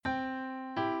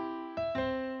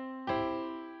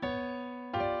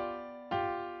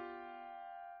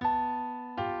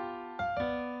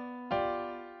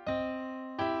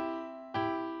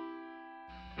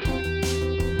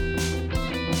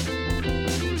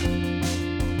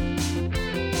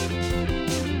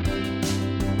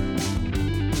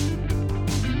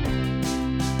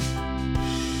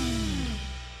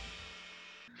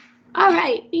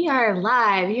are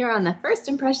live here on the First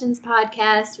Impressions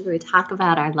podcast, where we talk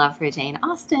about our love for Jane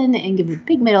Austen and give a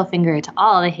big middle finger to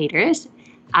all the haters.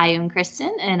 I am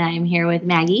Kristen, and I am here with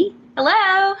Maggie.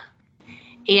 Hello.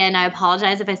 And I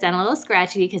apologize if I sound a little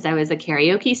scratchy because I was a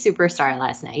karaoke superstar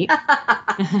last night.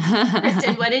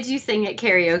 Kristen, what did you sing at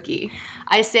karaoke?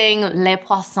 I sang Les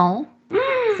Poissons.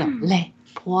 So, Les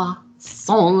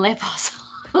Poissons, Les Poissons.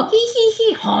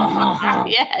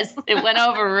 Yes, it went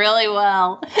over really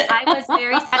well. I was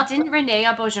very sad. Didn't Renee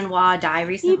Auberjonois die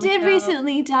recently? He did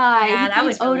recently die. Yeah, that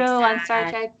was really Odo sad. on Star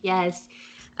Trek. Yes.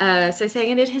 So I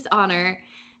sang it in his honor.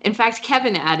 In fact,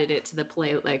 Kevin added it to the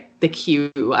play, like the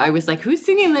cue. I was like, "Who's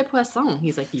singing Les Poissons?"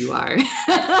 He's like, "You are."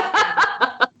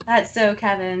 That's so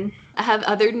Kevin. I have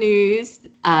other news.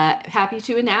 Happy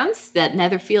to announce that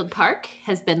Netherfield Park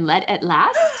has been let at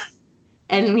last.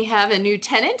 And we have a new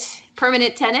tenant,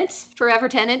 permanent tenant, forever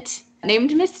tenant, named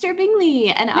Mr. Bingley.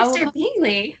 And Mr.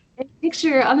 Bingley? A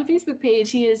picture on the Facebook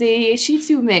page. He is a Shih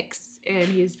Tzu mix, and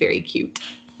he is very cute.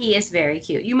 He is very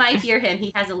cute. You might hear him.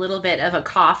 He has a little bit of a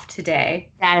cough today.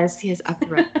 Yes, he has upper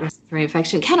respiratory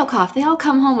infection. Kennel cough. They all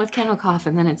come home with kennel cough,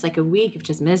 and then it's like a week of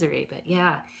just misery. But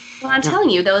yeah. Well, I'm telling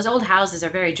you, those old houses are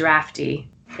very drafty.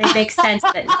 It makes sense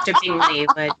that Mr. Bingley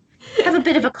would have a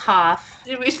bit of a cough.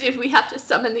 Did we have to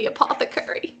summon the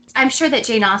apothecary? I'm sure that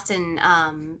Jane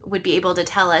Austen would be able to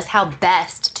tell us how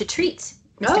best to treat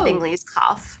Mr. Bingley's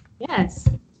cough. Yes.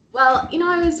 Well,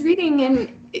 I was reading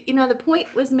and, the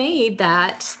point was made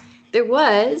that there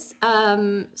was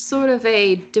sort of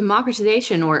a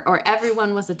democratization or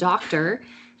everyone was a doctor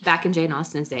back in Jane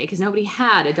Austen's day because nobody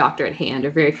had a doctor at hand,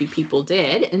 or very few people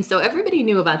did. And so everybody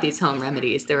knew about these home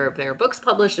remedies. There were books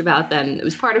published about them. It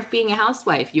was part of being a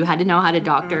housewife. You had to know how to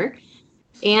doctor.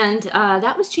 And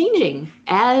that was changing.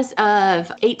 As of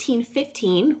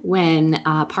 1815, when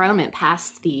Parliament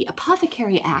passed the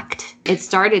Apothecary Act, it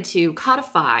started to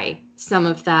codify some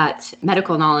of that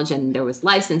medical knowledge, and there was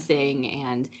licensing.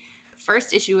 And the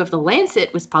first issue of The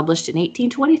Lancet was published in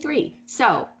 1823.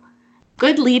 So,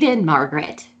 good lead-in,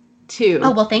 Margaret, to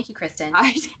thank you, Kristen.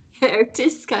 Our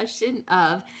discussion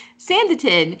of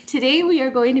Sanditon. Today we are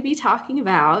going to be talking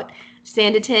about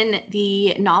Sanditon,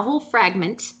 the novel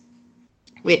fragment,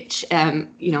 which,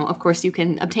 of course you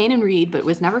can obtain and read, but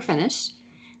was never finished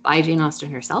by Jane Austen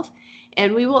herself.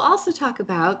 And we will also talk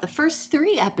about the first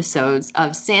 3 episodes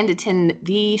of Sanditon,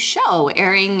 the show,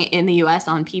 airing in the U.S.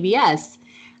 on PBS.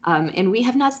 And we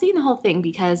have not seen the whole thing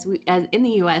because in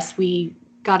the U.S. we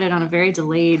got it on a very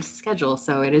delayed schedule,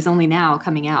 so it is only now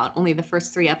coming out. Only the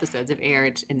first 3 episodes have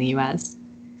aired in the U.S.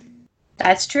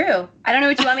 That's true. I don't know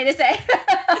what you want me to say.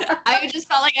 I just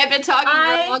felt like I've been talking for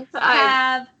a long time. I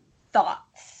have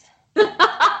thoughts.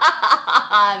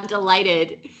 I'm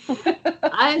delighted.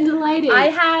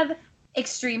 I have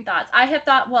extreme thoughts. I have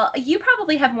thought, well, you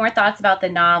probably have more thoughts about the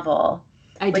novel,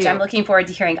 which I'm looking forward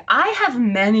to hearing. I have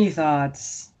many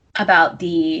thoughts about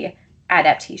the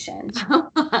adaptation.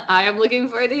 I am looking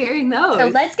forward to hearing those. So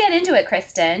let's get into it,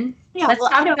 Kristen. Yeah, let's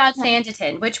talk about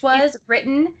Sanditon, which was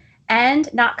written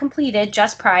and not completed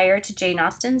just prior to Jane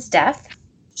Austen's death.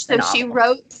 So she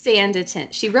wrote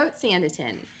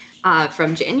Sanditon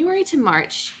from January to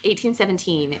March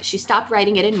 1817. She stopped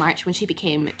writing it in March when she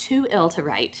became too ill to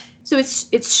write. So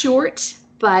it's short,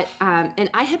 but and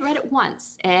I had read it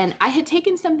once, and I had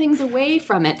taken some things away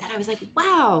from it that I was like,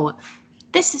 wow,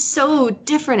 this is so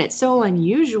different. It's so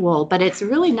unusual, but it's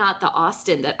really not the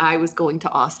Austen that I was going to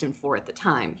Austen for at the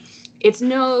time. It's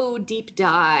no deep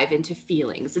dive into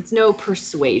feelings. It's no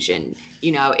persuasion.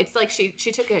 It's like she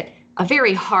took a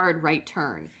very hard right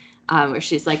turn where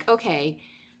she's like, okay,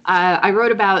 I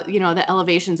wrote about, the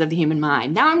elevations of the human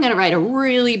mind. Now I'm going to write a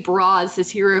really broad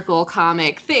satirical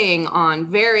comic thing on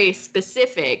very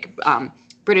specific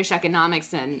British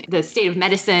economics and the state of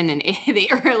medicine in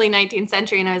the early 19th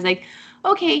century. And I was like,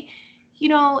 okay,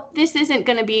 this isn't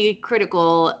going to be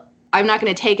critical. I'm not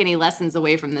going to take any lessons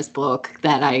away from this book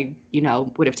that I,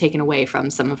 would have taken away from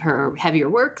some of her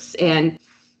heavier works. And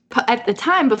at the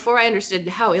time, before I understood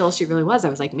how ill she really was,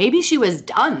 I was like, maybe she was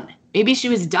done. Maybe she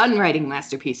was done writing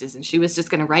masterpieces and she was just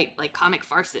going to write like comic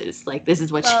farces. Like, this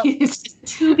is what she is.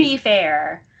 To be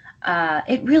fair,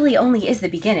 it really only is the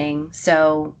beginning.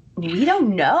 So we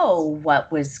don't know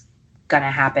what was going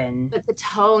to happen. But the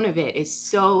tone of it is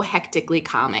so hectically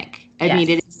comic. I mean,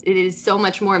 it is so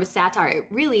much more of a satire.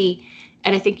 It really,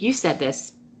 and I think you said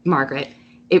this, Margaret,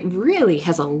 it really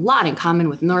has a lot in common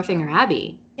with Northanger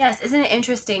Abbey. Yes, isn't it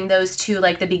interesting, those two,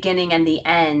 like the beginning and the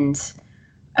end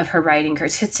of her writing career?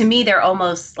 Because to me, they're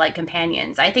almost like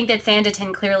companions. I think that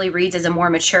Sanditon clearly reads as a more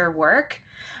mature work,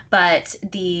 but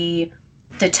the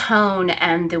the tone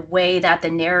and the way that the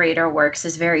narrator works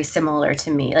is very similar to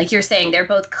me. Like you're saying, they're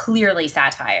both clearly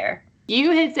satire.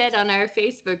 You had said on our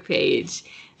Facebook page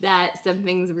that some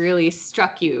things really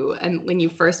struck you when you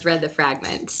first read the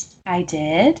fragment. I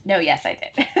did? No, yes, I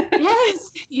did.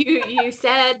 Yes, you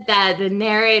said that the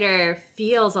narrator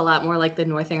feels a lot more like the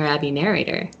Northanger Abbey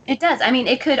narrator. It does. I mean,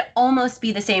 it could almost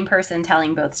be the same person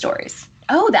telling both stories.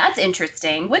 Oh, that's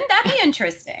interesting. Wouldn't that be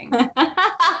interesting?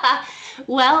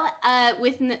 Well,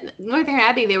 with Northanger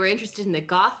Abbey, they were interested in the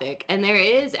Gothic, and there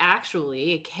is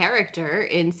actually a character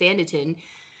in Sanditon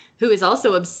who is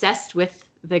also obsessed with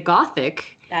the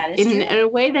Gothic. That is true. In a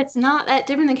way that's not that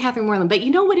different than Catherine Morland. But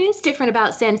you know what is different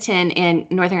about Sanditon and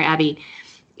Northanger Abbey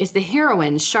is the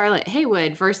heroine, Charlotte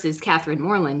Haywood, versus Catherine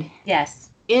Morland. Yes.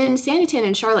 In Sanditon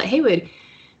and Charlotte Haywood,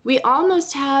 we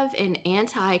almost have an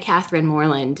anti-Catherine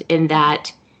Morland in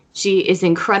that she is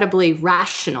incredibly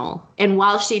rational. And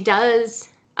while she does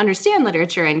understand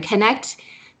literature and connect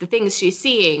the things she's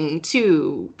seeing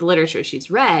to the literature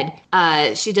she's read,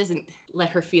 she doesn't let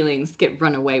her feelings get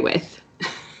run away with.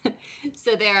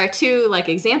 So there are two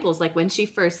examples, like when she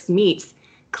first meets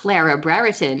Clara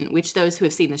Brereton, which those who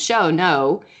have seen the show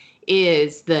know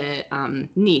is the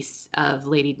niece of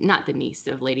not the niece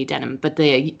of Lady Denham, but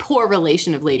the poor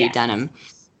relation of Lady Denham.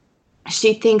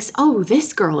 She thinks, oh,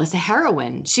 this girl is a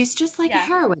heroine. She's just like a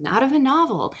heroine out of a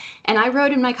novel. And I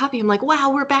wrote in my copy, I'm like,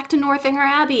 wow, we're back to Northanger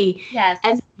Abbey. Yes.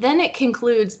 And then it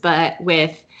concludes, but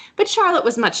Charlotte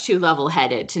was much too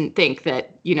level-headed to think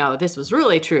that, this was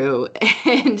really true.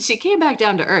 And she came back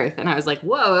down to earth. And I was like,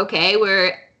 whoa, okay,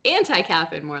 we're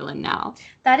anti-Catherine Morland now.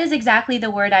 That is exactly the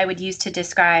word I would use to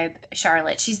describe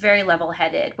Charlotte. She's very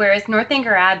level-headed, whereas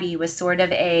Northanger Abbey was sort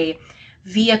of a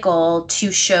vehicle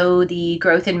to show the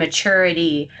growth and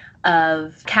maturity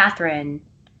of Catherine.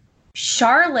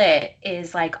 Charlotte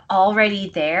is already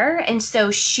there, and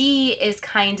so she is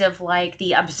kind of like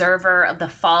the observer of the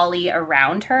folly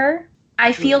around her.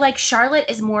 I feel like Charlotte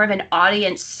is more of an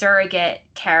audience surrogate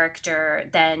character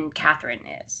than Catherine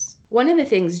is. One of the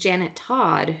things Janet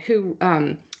Todd, who,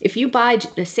 if you buy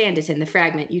the Sanditon, the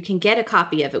fragment, you can get a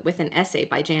copy of it with an essay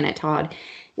by Janet Todd.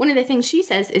 One of the things she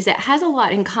says is it has a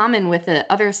lot in common with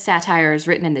the other satires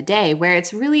written in the day, where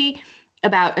it's really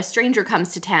about a stranger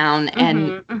comes to town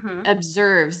and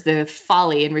observes the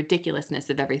folly and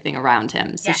ridiculousness of everything around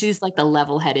him. So she's like the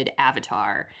level-headed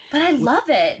avatar. But I love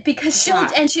it because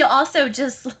she'll also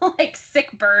just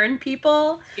sick burn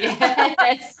people.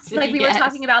 Yes. We were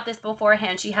talking about this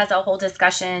beforehand. She has a whole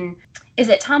discussion. Is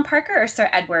it Tom Parker or Sir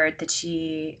Edward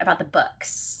about the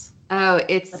books? Oh,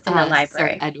 it's in the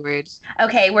library. Sir Edward.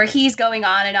 Okay, where he's going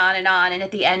on and on and on, and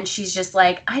at the end she's just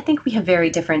like, I think we have very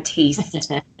different tastes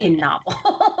in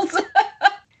novels.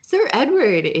 Sir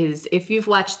Edward is, if you've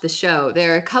watched the show,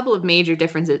 there are a couple of major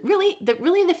differences. Really,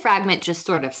 the fragment just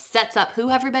sort of sets up who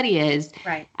everybody is,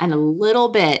 right? And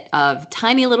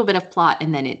tiny little bit of plot,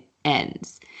 and then it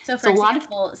ends. So for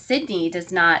example, Sidney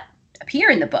does not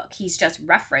appear in the book. He's just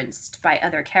referenced by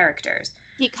other characters.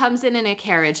 He comes in a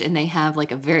carriage and they have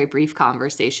a very brief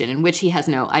conversation in which he has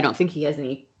I don't think he has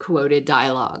any quoted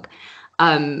dialogue.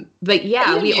 But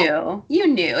yeah, you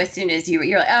knew as soon as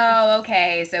you're like, oh,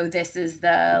 okay. So this is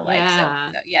the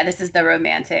this is the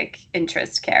romantic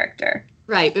interest character.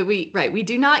 Right. But we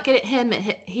do not get him.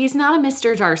 He's not a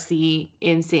Mr. Darcy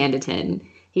in Sanditon.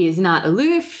 He is not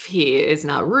aloof. He is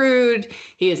not rude.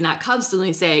 He is not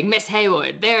constantly saying, Miss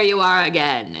Haywood, there you are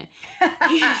again.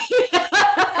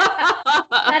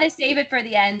 Gotta save it for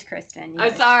the end, Kristen.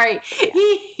 I'm sorry.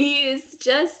 He's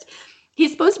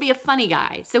supposed to be a funny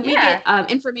guy. So we get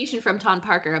information from Tom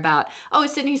Parker about,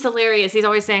 Sidney's hilarious. He's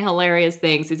always saying hilarious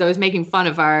things. He's always making fun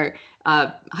of our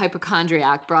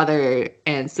hypochondriac brother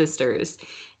and sisters.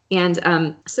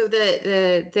 And so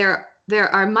there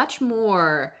are much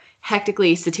more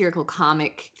hectically satirical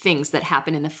comic things that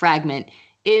happen in the fragment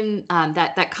in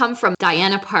that come from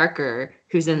Diana Parker,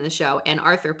 who's in the show, and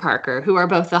Arthur Parker, who are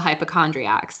both the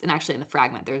hypochondriacs. And actually in the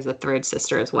fragment, there's a third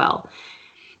sister as well.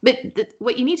 But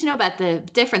what you need to know about the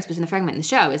difference between the fragment and the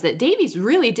show is that Davies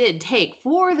really did take,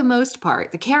 for the most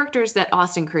part, the characters that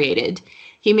Austen created.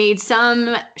 He made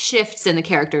some shifts in the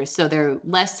characters so they're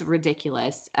less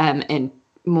ridiculous and a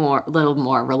little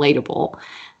more relatable.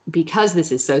 Because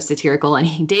this is so satirical,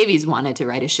 and Davies wanted to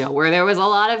write a show where there was a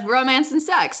lot of romance and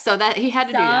sex, so that he had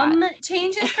to do that. Some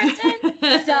changes,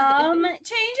 Kristen? Some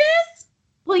changes?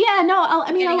 Well, yeah, no,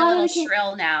 I mean, a little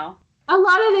shrill now. A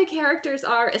lot of the characters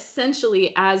are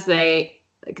essentially as their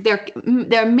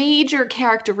major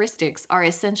characteristics are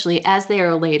essentially as they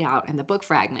are laid out in the book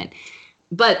fragment.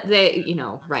 But they,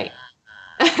 right.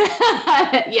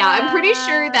 Yeah, I'm pretty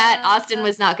sure that Austen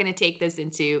was not going to take this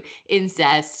into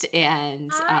incest.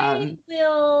 And I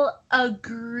will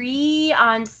agree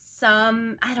on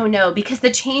some, I don't know, because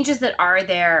the changes that are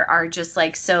there are just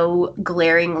like so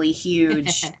glaringly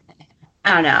huge.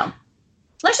 I don't know.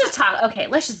 Let's just talk. Okay,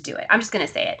 let's just do it. I'm just going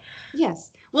to say it.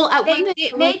 Yes. Well, we're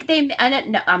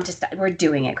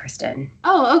doing it, Kristen.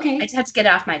 Oh, okay. I just have to get it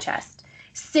off my chest.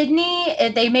 Sidney,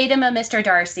 they made him a Mr.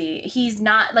 Darcy. He's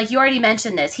not, like you already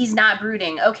mentioned this, he's not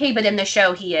brooding. Okay, but in the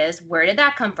show he is. Where did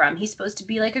that come from? He's supposed to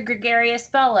be like a gregarious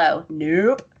fellow.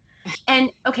 Nope.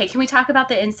 And, okay, can we talk about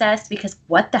the incest? Because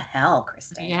what the hell,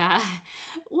 Kristen? Yeah.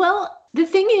 Well, the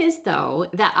thing is, though,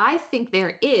 that I think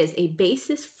there is a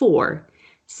basis for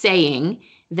saying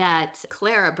that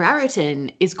Clara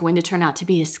Brereton is going to turn out to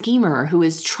be a schemer who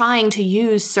is trying to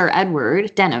use Sir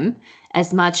Edward Denham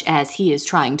as much as he is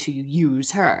trying to use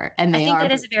her. And I think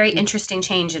that is a very interesting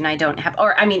change, and I don't have,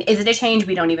 or I mean, is it a change?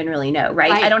 We don't even really know,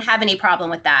 right? I don't have any problem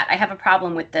with that. I have a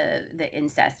problem with the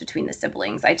incest between the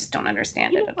siblings. I just don't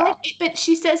understand it at all. But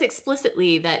she says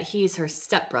explicitly that he's her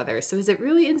stepbrother. So is it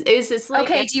really, is this like...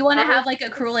 Okay, do you want to have like a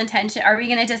cruel intention? Are we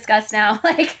going to discuss now?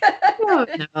 Like, I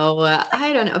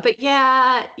don't know. But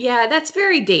yeah, that's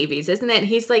very Davies, isn't it?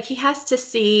 He's like, he has to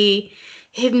see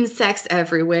hidden sex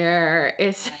everywhere.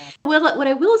 Well, what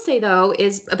I will say, though,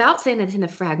 is about Sanditon the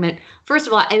Fragment. First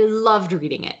of all, I loved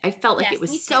reading it. I felt like it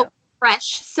was so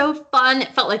fresh, so fun.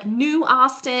 It felt like new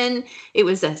Austen. It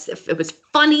was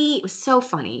funny. It was so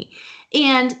funny.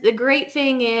 And the great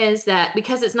thing is that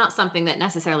because it's not something that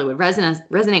necessarily would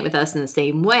resonate with us in the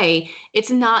same way, it's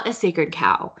not a sacred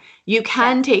cow. You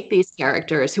can take these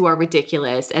characters who are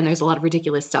ridiculous, and there's a lot of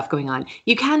ridiculous stuff going on.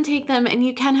 You can take them and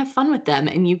you can have fun with them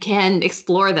and you can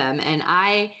explore them. And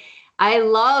I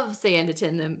love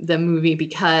Sanditon, the movie,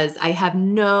 because I have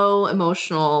no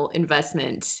emotional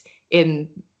investment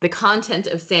in the content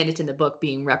of Sanditon, the book,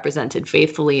 being represented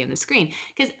faithfully in the screen.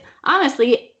 Because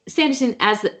honestly, Sanditon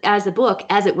as a book,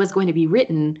 as it was going to be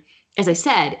written, as I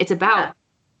said, it's about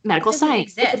medical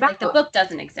science. It's about, like, the book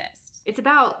doesn't exist. It's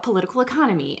about political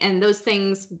economy, and those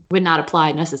things would not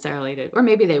apply necessarily to, or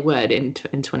maybe they would in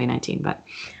 2019, but...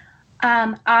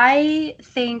 I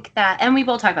think that, and we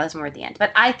will talk about this more at the end,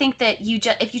 but I think that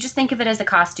if you just think of it as a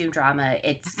costume drama,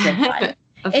 it's fun.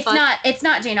 It's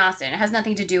not Jane Austen. It has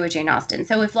nothing to do with Jane Austen.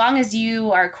 So as long as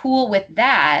you are cool with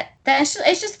that, then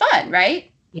it's just fun,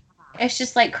 right? Yeah. It's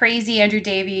just like crazy Andrew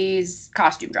Davies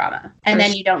costume drama. And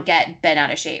then you don't get bent out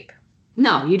of shape.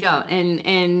 No, you don't.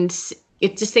 And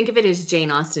just think of it as Jane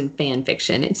Austen fan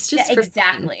fiction. It's just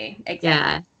exactly.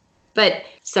 Yeah. But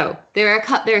so there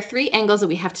are three angles that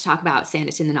we have to talk about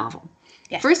Sanditon the novel.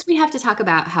 Yes. First, we have to talk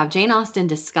about how Jane Austen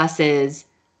discusses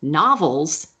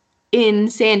novels in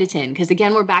Sanditon, because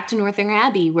again, we're back to Northanger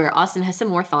Abbey, where Austen has some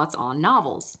more thoughts on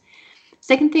novels.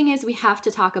 Second thing is we have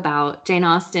to talk about Jane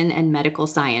Austen and medical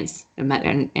science,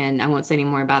 and I won't say any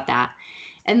more about that.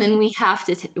 And then we have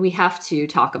to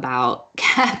talk about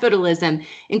capitalism,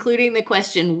 including the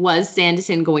question: was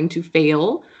Sanditon going to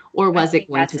fail? Or was it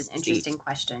going to succeed? That's an interesting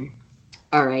question.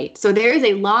 All right. So there is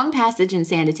a long passage in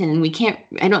Sanditon, and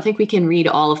I don't think we can read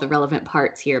all of the relevant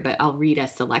parts here, but I'll read a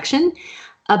selection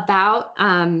about,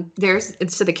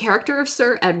 so the character of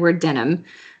Sir Edward Denham,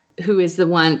 who is the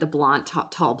blonde,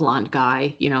 tall blonde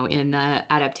guy, in the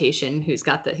adaptation, who's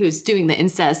doing the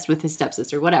incest with his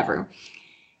stepsister, whatever.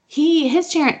 His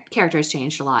character has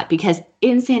changed a lot, because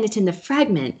in Sanditon the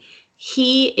Fragment,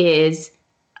 he is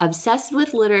obsessed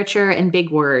with literature and big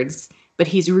words, but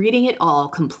he's reading it all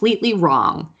completely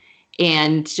wrong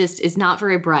and just is not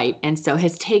very bright. And so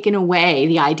has taken away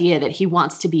the idea that he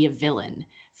wants to be a villain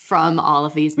from all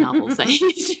of these novels that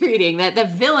he's reading, that the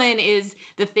villain is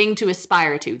the thing to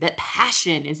aspire to, that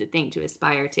passion is a thing to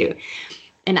aspire to.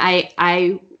 And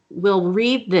I will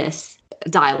read this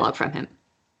dialogue from him.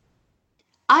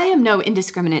 I am no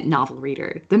indiscriminate novel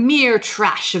reader. The mere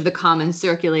trash of the common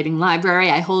circulating library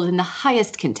I hold in the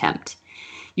highest contempt.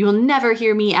 You will never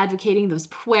hear me advocating those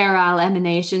puerile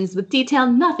emanations which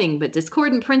detail nothing but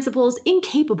discordant principles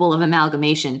incapable of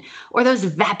amalgamation, or those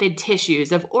vapid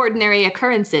tissues of ordinary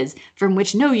occurrences from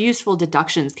which no useful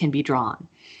deductions can be drawn.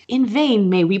 In vain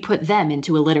may we put them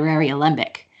into a literary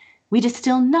alembic. We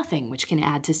distill nothing which can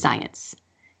add to science.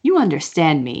 You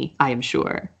understand me, I am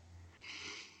sure.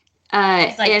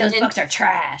 It's like those books are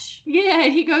trash. Yeah,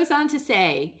 he goes on to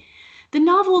say, the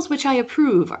novels which I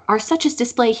approve are such as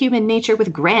display human nature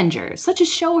with grandeur, such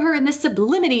as show her in the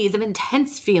sublimities of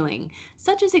intense feeling,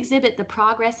 such as exhibit the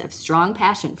progress of strong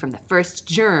passion from the first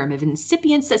germ of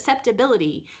incipient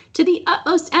susceptibility to the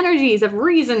utmost energies of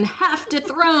reason half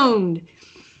dethroned.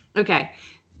 Okay,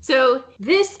 so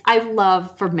this I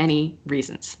love for many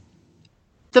reasons.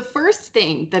 The first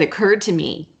thing that occurred to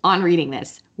me on reading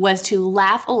this was to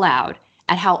laugh aloud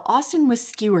at how Austen was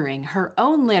skewering her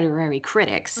own literary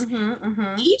critics.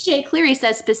 E.J. Cleary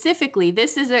says specifically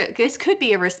this could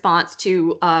be a response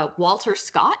to Walter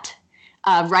Scott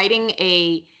writing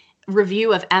a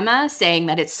review of Emma, saying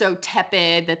that it's so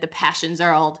tepid, that the passions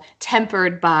are all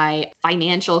tempered by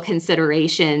financial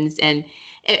considerations. And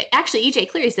actually, E.J.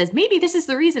 Cleary says maybe this is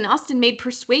the reason Austen made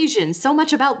Persuasion so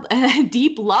much about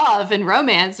deep love and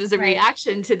romance, was a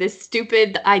reaction to this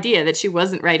stupid idea that she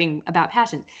wasn't writing about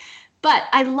passions. But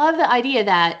I love the idea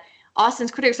that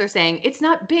Austen's critics are saying it's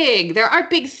not big. There aren't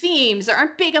big themes. There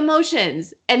aren't big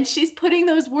emotions. And she's putting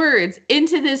those words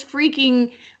into this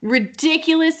freaking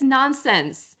ridiculous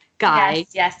nonsense guy.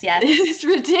 Yes. This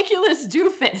ridiculous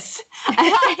doofus.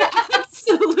 I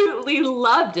absolutely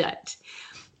loved it.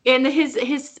 And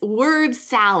his word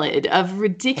salad of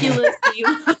ridiculously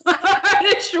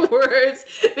large words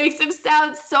makes him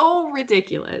sound so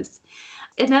ridiculous.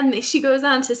 And then she goes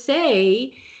on to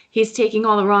say he's taking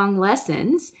all the wrong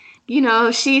lessons. You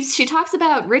know, she talks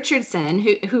about Richardson,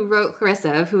 who wrote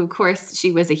Clarissa, who, of course,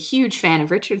 she was a huge fan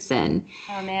of Richardson.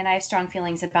 Oh, man, I have strong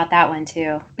feelings about that one,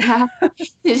 too.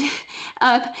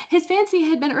 His fancy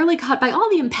had been early caught by all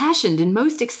the impassioned and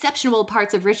most exceptional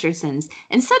parts of Richardson's,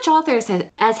 and such authors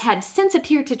as had since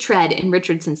appeared to tread in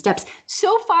Richardson's steps,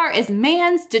 so far as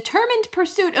man's determined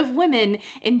pursuit of women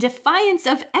in defiance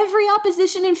of every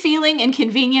opposition in feeling and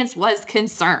convenience was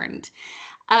concerned.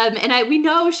 And we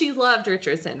know she loved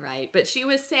Richardson, right? But she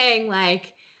was saying,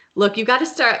 like, look, you got to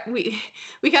start, we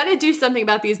got to do something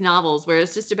about these novels where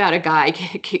it's just about a guy,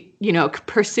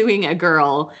 pursuing a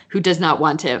girl who does not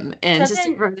want him. And just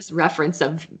this reference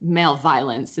of male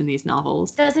violence in these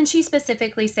novels. Doesn't she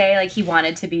specifically say, like, he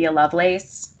wanted to be a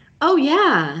Lovelace? Oh,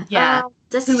 yeah. Yeah.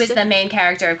 Who is the main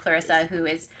character of Clarissa, who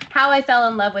is how I fell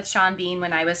in love with Sean Bean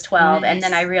when I was 12. Nice. And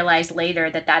then I realized later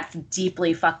that that's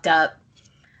deeply fucked up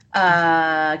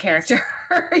character.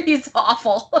 He's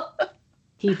awful.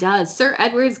 He does. Sir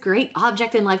Edward's great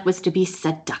object in life was to be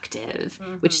seductive,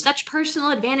 which such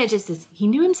personal advantages as he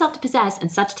knew himself to possess and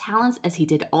such talents as he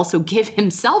did also give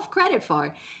himself credit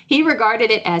for, he regarded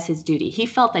it as his duty. He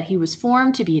felt that he was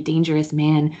formed to be a dangerous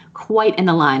man, quite in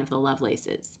the line of the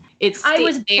Lovelaces. I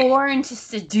was born to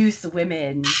seduce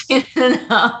women.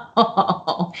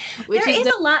 No. There is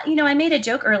a lot, I made a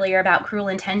joke earlier about Cruel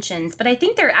Intentions, but I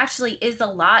think there actually is a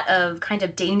lot of kind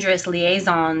of Dangerous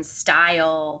Liaison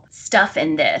style stuff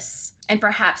in this. And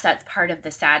perhaps that's part of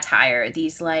the satire,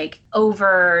 these like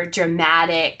over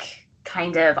dramatic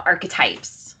kind of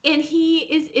archetypes. And he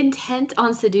is intent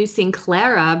on seducing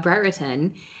Clara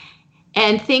Brereton,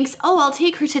 and thinks, I'll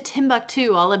take her to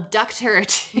Timbuktu. I'll abduct her.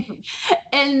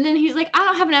 And then he's like, I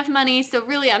don't have enough money, so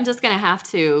really I'm just going to have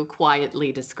to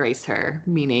quietly disgrace her,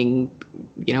 meaning,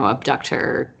 abduct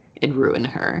her and ruin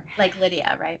her. Like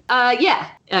Lydia, right? Yeah.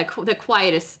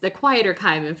 The quieter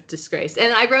kind of disgrace.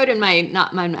 And I wrote in my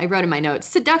notes,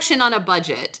 seduction on a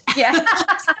budget. Yeah.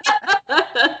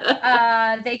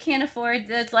 They can't afford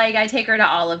this. Like, I take her to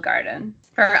Olive Garden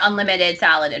for unlimited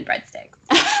salad and breadsticks.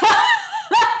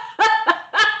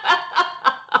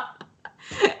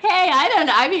 Hey, I don't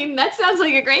know. I mean, that sounds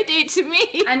like a great date to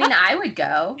me. I mean, I would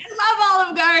go. I love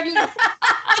Olive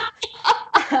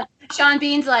Garden. Sean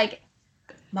Bean's like,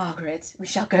 Margaret, we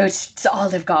shall go to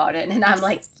Olive Garden. And I'm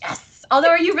like, yes. Although,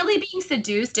 are you really being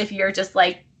seduced if you're just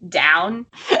like down?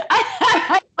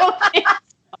 I don't think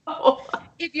so.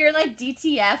 If you're like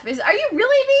DTF, are you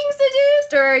really being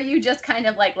seduced? Or are you just kind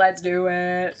of like, let's do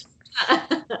it?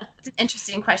 It's an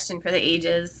interesting question for the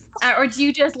ages. Or do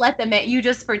you just you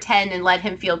just pretend and let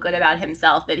him feel good about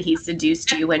himself that he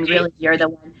seduced you when really you're the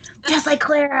one, just like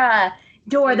Clara,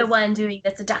 you're the one doing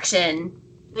the seduction.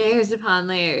 Layers upon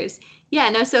layers. Yeah,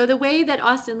 no, so the way that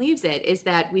Austen leaves it is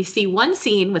that we see one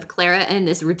scene with Clara and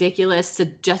this ridiculous,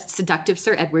 just seductive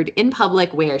Sir Edward in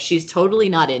public where she's totally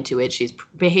not into it. She's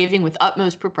behaving with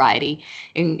utmost propriety,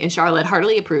 and Charlotte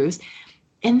heartily approves.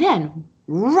 And then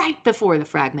right before the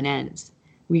fragment ends,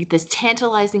 we get this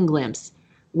tantalizing glimpse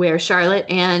where Charlotte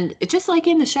and, just like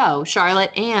in the show,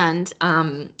 Charlotte and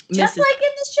Just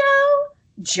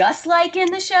like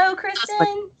in the show,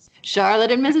 Kristen.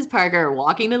 Charlotte and Mrs. Parker are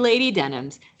walking to Lady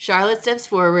Denham's. Charlotte steps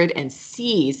forward and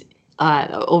sees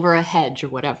over a hedge or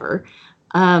whatever,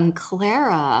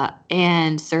 Clara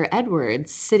and Sir Edward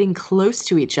sitting close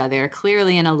to each other,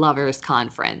 clearly in a lovers'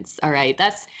 conference. All right,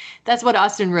 that's what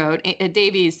Austen wrote.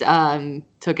 Davies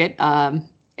took it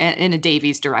in a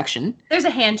Davies direction. There's a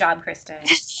hand job, Kristen.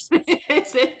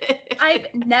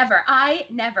 I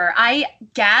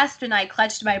gasped and I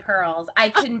clutched my pearls. I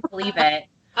couldn't believe it.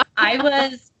 I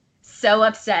was so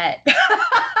upset.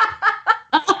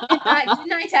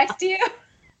 Didn't I text you?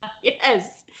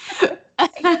 Yes. Is there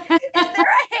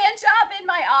a hand job in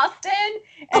my Austen?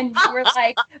 And you were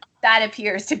like, that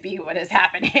appears to be what is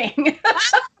happening.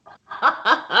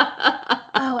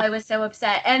 Oh, I was so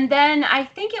upset. And then I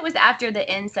think it was after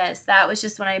the incest. That was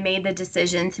just when I made the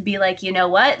decision to be like, you know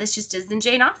what? This just isn't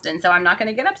Jane Austen, so I'm not going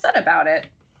to get upset about it.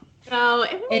 No,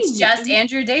 it's just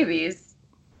Andrew Davies.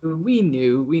 We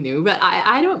knew, but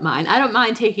I don't mind. I don't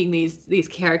mind taking these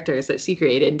characters that she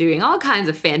created and doing all kinds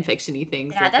of fan fiction-y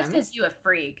things. Yeah, that's because you a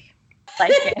freak.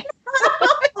 Like it.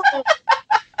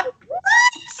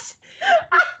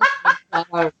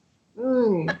 What?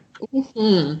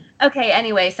 Mm-hmm. Okay,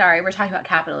 anyway, sorry, we're talking about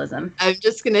capitalism. I'm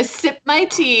just gonna sip my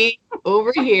tea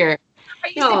over here. Are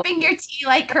you sipping your tea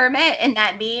like Kermit in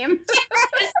that meme?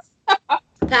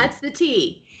 That's the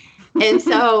tea. And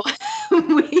so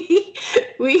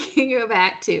we can go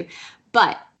back to,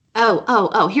 but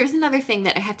here's another thing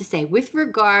that I have to say with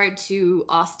regard to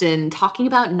Austen talking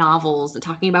about novels and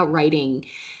talking about writing.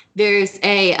 There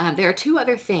are two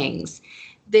other things.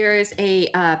 There's a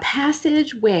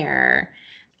passage where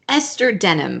Esther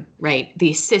Denham, right,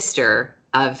 the sister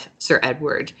of Sir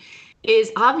Edward,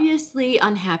 is obviously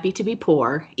unhappy to be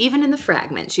poor. Even in the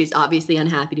fragment, she's obviously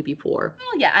unhappy to be poor.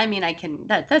 Well, yeah, I mean,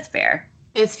 that's fair.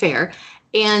 It's fair.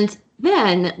 And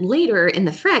then later in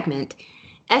the fragment,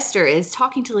 Esther is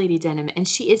talking to Lady Denham, and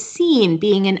she is seen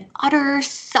being an utter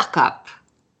suck-up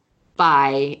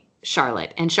by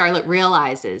Charlotte. And Charlotte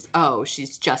realizes, oh,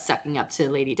 she's just sucking up to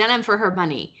Lady Denham for her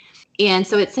money. And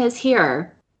so it says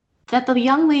here that the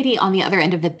young lady on the other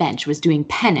end of the bench was doing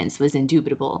penance was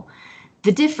indubitable.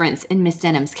 The difference in Miss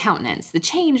Denham's countenance, the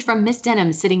change from Miss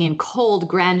Denham sitting in cold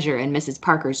grandeur in Mrs.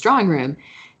 Parker's drawing room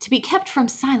to be kept from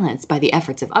silence by the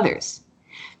efforts of others.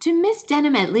 To Miss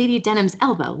Denham at Lady Denham's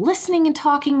elbow, listening and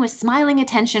talking with smiling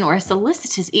attention or a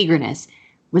solicitous eagerness,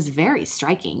 was very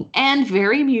striking and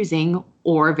very amusing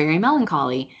or very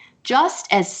melancholy, just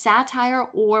as satire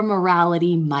or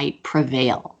morality might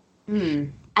prevail.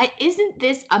 Isn't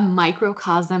this a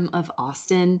microcosm of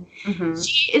Austen? Mm-hmm.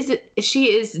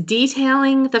 She is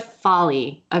detailing the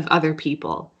folly of other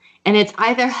people, and it's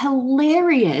either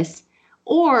hilarious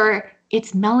or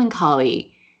it's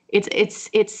melancholy.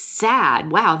 It's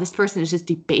sad. Wow, this person is just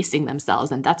debasing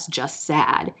themselves, and that's just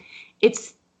sad.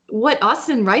 It's what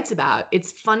Austen writes about.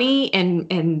 It's funny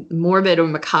and morbid or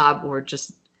macabre or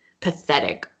just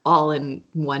pathetic all in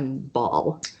one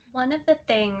ball. One of the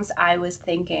things I was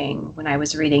thinking when I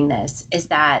was reading this is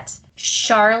that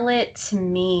Charlotte, to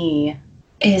me,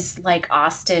 is like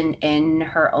Austen in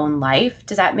her own life.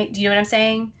 Do you know what I'm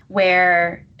saying?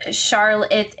 Where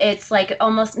Charlotte, it's like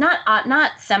almost not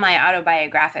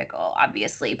semi-autobiographical,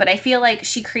 obviously, but I feel like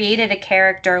she created a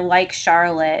character like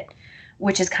Charlotte,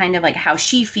 which is kind of like how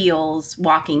she feels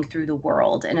walking through the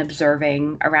world and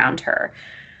observing around her.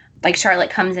 Like Charlotte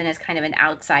comes in as kind of an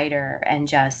outsider and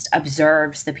just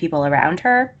observes the people around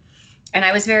her. And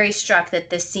I was very struck that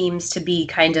this seems to be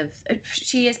kind of,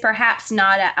 she is perhaps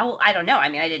not, I don't know. I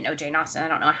mean, I didn't know Jane Austen. I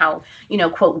don't know how,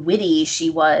 quote, witty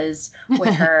she was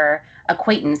with her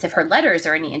acquaintance. If her letters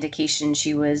are any indication,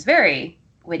 she was very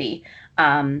witty.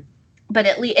 But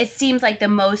at least it seems like the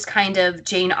most kind of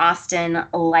Jane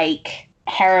Austen-like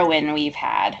heroine we've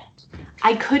had.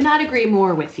 I could not agree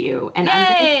more with you. And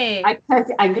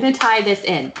I'm going to tie this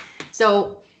in.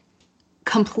 So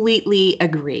completely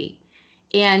agree.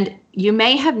 And you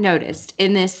may have noticed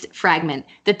in this fragment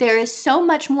that there is so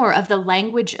much more of the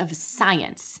language of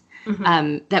science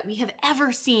that we have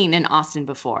ever seen in Austen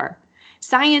before.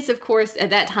 Science, of course,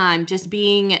 at that time, just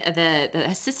being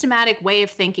the systematic way of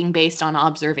thinking based on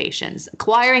observations,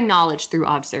 acquiring knowledge through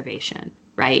observation,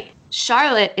 right?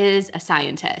 Charlotte is a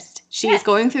scientist. She is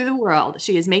going through the world.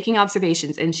 She is making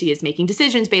observations, and she is making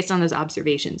decisions based on those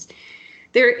observations.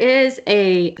 There is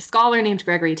a scholar named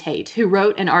Gregory Tate who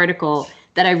wrote an article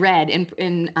that I read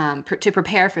to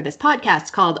prepare for this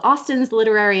podcast called Austen's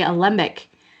Literary Alembic,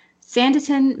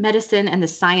 Sanditon, Medicine, and the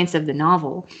Science of the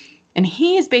Novel. And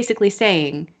he is basically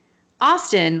saying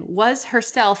Austen was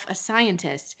herself a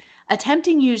scientist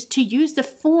attempting to use the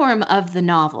form of the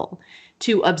novel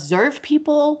to observe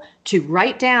people, to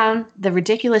write down the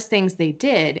ridiculous things they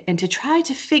did, and to try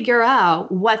to figure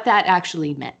out what that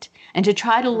actually meant, and to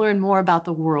try to learn more about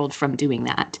the world from doing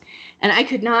that. And I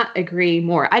could not agree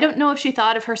more. I don't know if she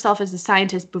thought of herself as a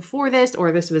scientist before this,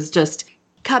 or this was just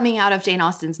coming out of Jane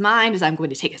Austen's mind as I'm going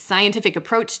to take a scientific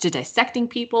approach to dissecting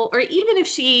people, or even if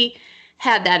she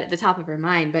had that at the top of her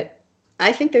mind. But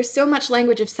I think there's so much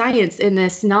language of science in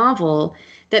this novel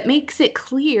that makes it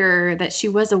clear that she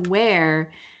was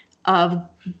aware of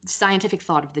scientific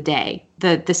thought of the day,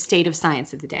 the state of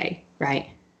science of the day, right?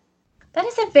 That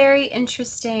is a very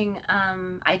interesting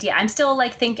idea. I'm still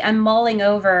I'm mulling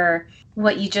over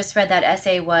what you just read. That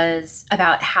essay was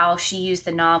about how she used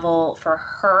the novel for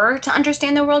her to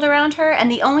understand the world around her.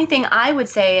 And the only thing I would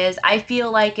say is I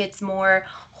feel like it's more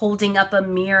holding up a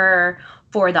mirror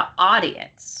for the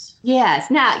audience. Yes,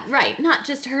 not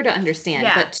just her to understand,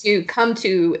 but to come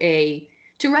to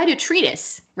write a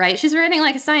treatise, right? She's writing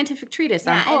like a scientific treatise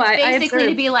on, basically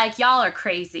to be like, y'all are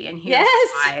crazy, and here's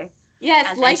why.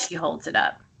 Yes, and like she holds it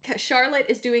up. Charlotte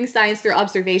is doing science through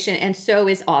observation, and so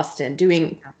is Austen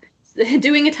doing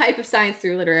a type of science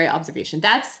through literary observation.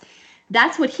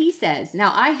 That's what he says.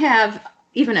 Now, I have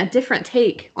even a different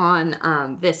take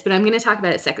on this, but I'm going to talk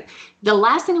about it a second. The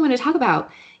last thing I want to talk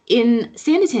about in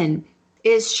Sanditon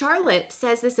is Charlotte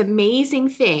says this amazing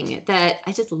thing that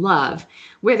I just love,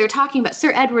 where they're talking about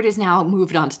Sir Edward is now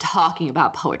moved on to talking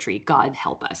about poetry. God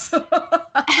help us.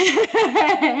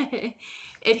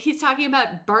 And he's talking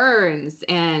about Burns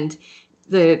and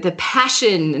the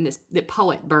passion in the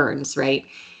poet Burns, right?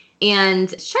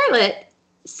 And Charlotte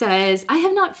says, I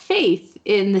have not faith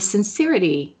in the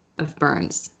sincerity of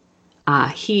Burns.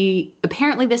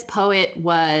 Apparently this poet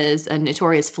was a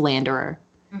notorious philanderer.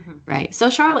 Mm-hmm. Right. So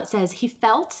Charlotte says he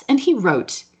felt and he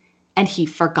wrote and he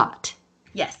forgot.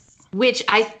 Yes. Which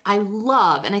I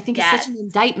love. And I think it's such an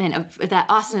indictment of that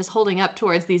Austen is holding up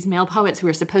towards these male poets who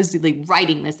are supposedly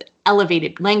writing this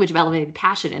elevated language of elevated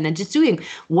passion and then just doing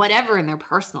whatever in their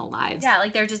personal lives. Yeah,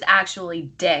 like they're just actually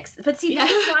dicks. But see,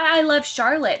 that's why I love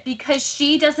Charlotte, because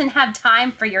she doesn't have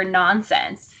time for your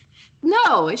nonsense.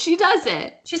 No, she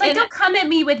doesn't. She's like, don't come at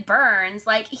me with Burns.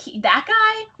 Like,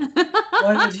 that guy?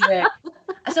 What did you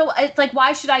So it's like,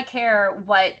 why should I care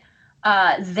what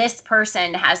this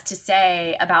person has to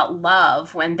say about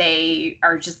love when they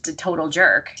are just a total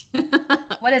jerk?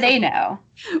 What do they know?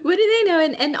 What do they know?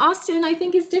 And Austen, I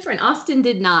think, is different. Austen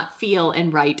did not feel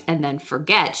and write and then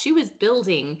forget. She was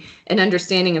building an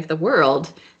understanding of the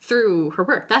world through her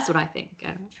work. That's what I think.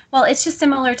 Well, it's just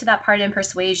similar to that part in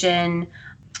Persuasion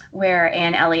where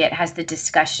Anne Elliot has the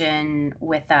discussion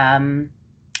with,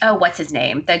 what's his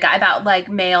name? The guy about like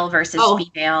male versus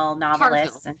female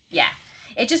novelists. And,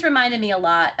 it just reminded me a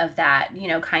lot of that,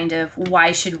 kind of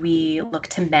why should we look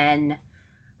to men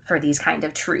for these kind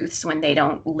of truths when they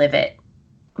don't live it?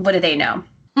 What do they know?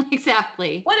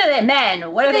 Exactly. What are they,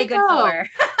 men? What are they good for?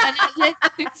 And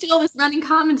there's still this running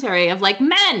commentary of like,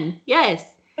 men,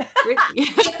 yes. Right?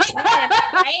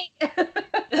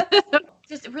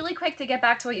 Just really quick to get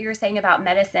back to what you were saying about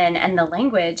medicine and the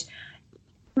language.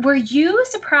 Were you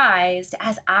surprised,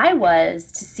 as I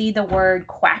was, to see the word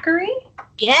quackery?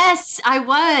 Yes, I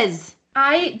was.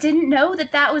 I didn't know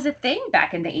that was a thing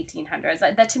back in the 1800s.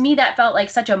 That to me, that felt like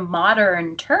such a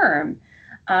modern term.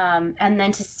 And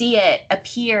then to see it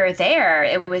appear there,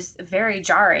 it was very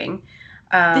jarring.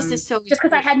 This is so just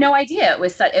because I had no idea it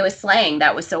was slang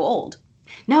that was so old.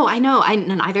 No, I know.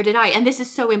 Neither did I. And this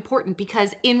is so important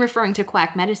because in referring to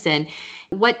quack medicine,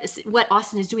 what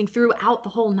Austen is doing throughout the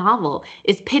whole novel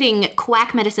is pitting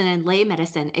quack medicine and lay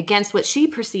medicine against what she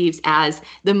perceives as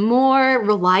the more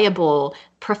reliable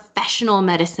professional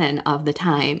medicine of the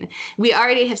time. We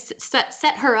already have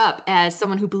set her up as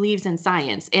someone who believes in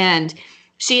science, and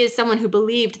she is someone who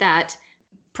believed that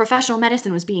professional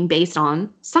medicine was being based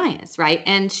on science, right?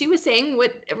 And she was saying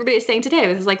what everybody is saying today.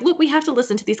 It was like, look, we have to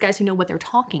listen to these guys who know what they're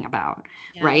talking about,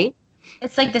 right?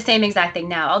 It's like the same exact thing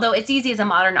now. Although it's easy as a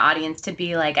modern audience to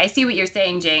be like, I see what you're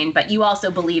saying, Jane, but you also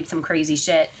believe some crazy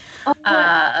shit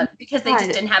because they just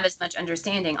didn't have as much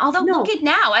understing. Although look at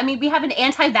now. I mean, we have an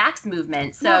anti-vax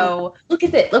movement. So look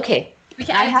at it. Okay. We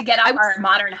have to get off our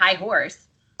modern high horse.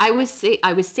 I was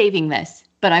saving this,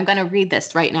 but I'm going to read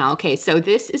this right now. Okay, so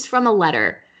this is from a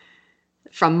letter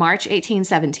from March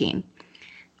 1817.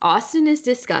 Austen is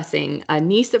discussing a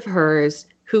niece of hers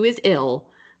who is ill.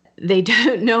 They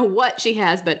don't know what she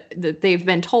has, but they've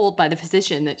been told by the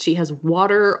physician that she has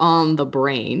water on the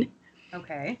brain.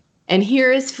 Okay. And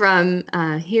here is the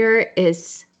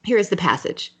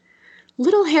passage.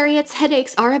 Little Harriet's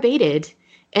headaches are abated,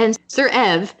 and Sir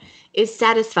Ev is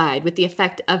satisfied with the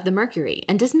effect of the mercury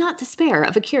and does not despair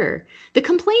of a cure. The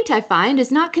complaint, I find,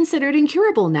 is not considered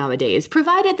incurable nowadays,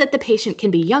 provided that the patient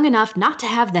can be young enough not to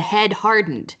have the head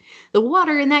hardened. The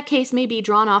water in that case may be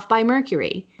drawn off by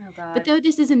mercury. Oh, God. But though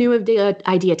this is a new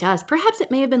idea to us, perhaps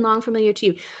it may have been long familiar to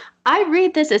you. I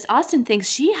read this as Austen thinks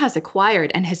she has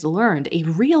acquired and has learned a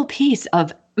real piece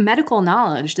of medical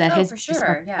knowledge that has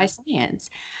been by science.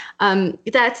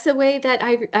 That's the way that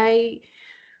I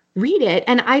read it.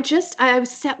 And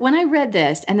when I read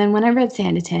this, and then when I read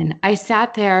Sanditon, I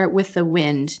sat there with the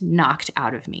wind knocked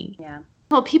out of me. Yeah.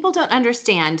 Well, people don't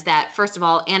understand that, first of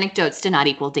all, anecdotes do not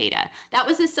equal data. That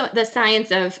was the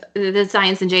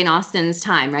science in Jane Austen's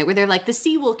time, right? Where they're like, the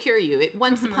sea will cure you.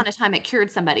 Once upon a time, it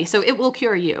cured somebody, so it will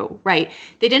cure you, right?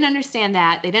 They didn't understand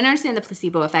that. They didn't understand the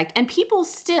placebo effect. And people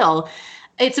still,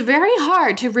 it's very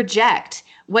hard to reject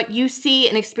what you see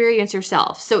and experience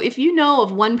yourself. So if you know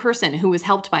of one person who was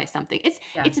helped by something,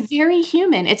 it's very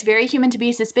human. It's very human to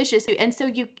be suspicious. And so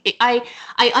I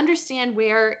understand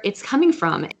where it's coming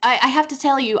from. I have to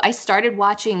tell you, I started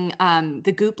watching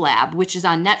The Goop Lab, which is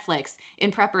on Netflix,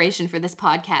 in preparation for this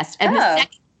podcast. And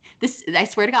I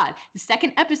swear to God, the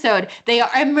second episode, they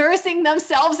are immersing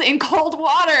themselves in cold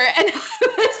water. And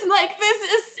it's like,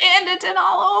 this is Sanditon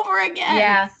all over again.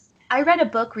 Yeah. I read a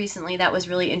book recently that was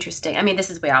really interesting. I mean, this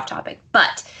is way off topic,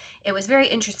 but it was very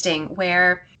interesting,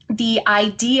 where the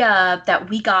idea that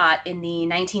we got in the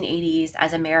 1980s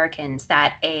as Americans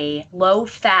that a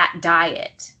low-fat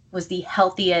diet was the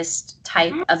healthiest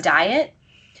type of diet,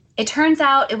 it turns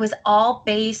out it was all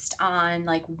based on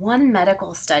like one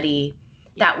medical study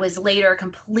that was later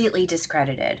completely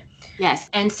discredited. Yes.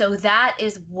 And so that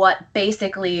is what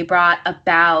basically brought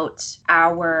about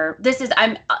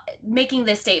I'm making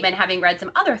this statement having read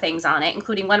some other things on it,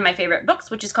 including one of my favorite books,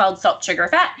 which is called Salt, Sugar,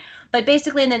 Fat. But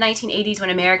basically in the 1980s,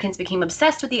 when Americans became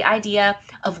obsessed with the idea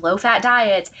of low-fat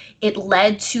diets, it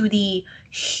led to the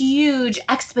huge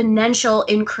exponential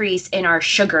increase in our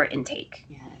sugar intake.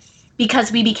 Yes.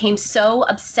 Because we became so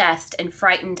obsessed and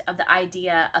frightened of the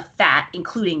idea of fat,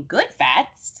 including good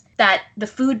fats, that the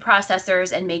food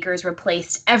processors and makers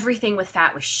replaced everything with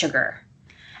fat with sugar.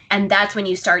 And that's when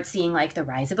you start seeing like the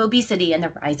rise of obesity and the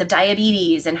rise of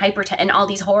diabetes and hypertension and all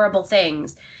these horrible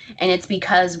things. And it's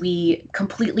because we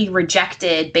completely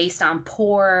rejected, based on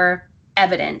poor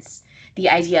evidence, the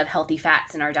idea of healthy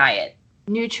fats in our diet.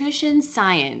 Nutrition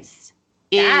science.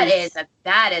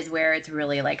 That is where it's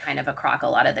really like kind of a crock a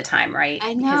lot of the time, right?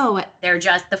 I know. Because they're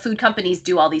just, the food companies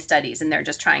do all these studies and they're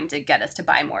just trying to get us to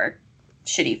buy more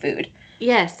shitty food.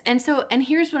 Yes. And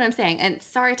here's what I'm saying. And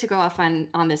sorry to go off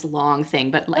on this long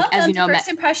thing, but like, welcome as you know, to First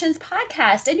Impressions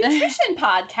podcast, a nutrition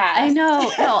podcast.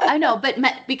 I know. But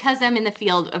because I'm in the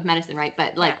field of medicine, right?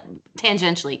 But like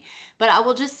tangentially. But I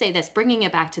will just say this, bringing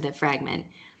it back to the fragment.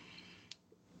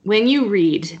 When you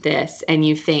read this and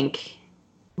you think,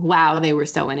 wow, they were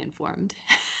so uninformed,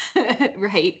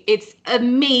 right? It's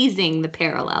amazing, the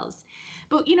parallels.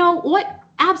 But you know what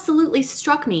absolutely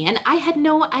struck me, and I had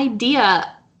no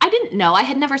idea. I didn't know. I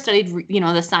had never studied,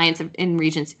 the science in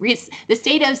Regency, the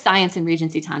state of science in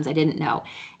Regency times. I didn't know.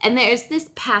 And there's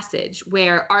this passage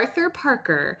where Arthur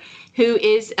Parker, who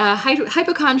is a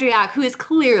hypochondriac, who is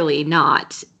clearly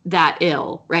not that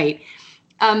ill, right?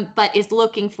 But is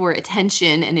looking for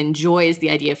attention and enjoys the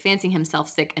idea of fancying himself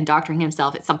sick and doctoring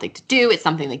himself. It's something to do. It's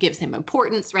something that gives him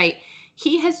importance, right?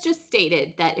 He has just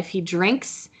stated that if he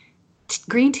drinks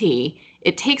green tea,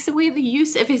 it takes away the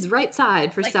use of his right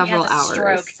side for several hours.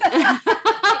 Stroke. He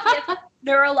has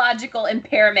neurological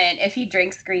impairment if he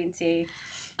drinks green tea.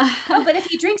 But if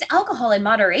he drinks alcohol in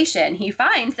moderation, he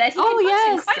finds that he can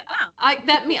function quite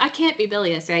well. I can't be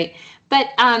bilious, right? But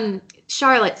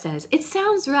Charlotte says, "It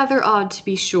sounds rather odd, to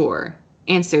be sure,"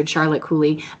 answered Charlotte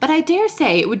coolly, "but I dare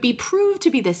say it would be proved to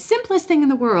be the simplest thing in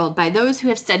the world by those who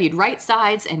have studied right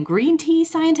sides and green tea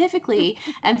scientifically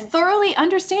and thoroughly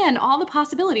understand all the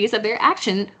possibilities of their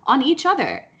action on each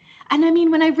other." And I mean,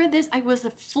 when I read this, I was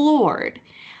floored.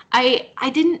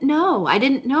 I didn't know. I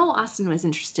didn't know Austen was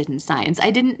interested in science.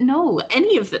 I didn't know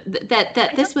any of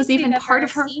that this was even part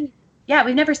of her.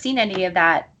 We've never seen any of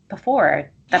that before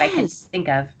that I can think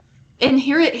of. And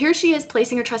here she is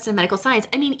placing her trust in medical science.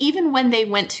 I mean, even when they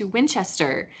went to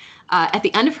Winchester at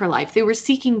the end of her life, they were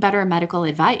seeking better medical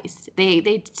advice.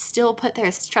 They still put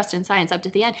their trust in science up to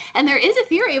the end. And there is a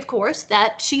theory, of course,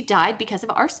 that she died because of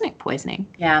arsenic poisoning.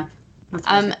 Yeah.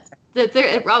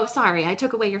 Sorry, I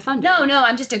took away your thunder. No,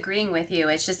 I'm just agreeing with you.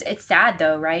 It's sad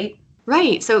though, right?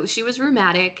 Right. So she was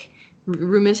rheumatic.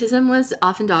 Rheumatism was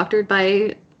often doctored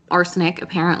by arsenic,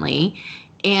 apparently.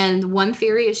 And one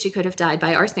theory is she could have died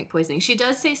by arsenic poisoning. She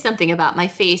does say something about my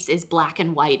face is black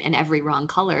and white and every wrong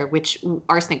color, which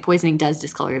arsenic poisoning does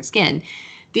discolor the skin.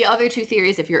 The other two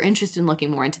theories, if you're interested in looking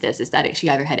more into this, is that she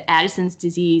either had Addison's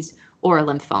disease or a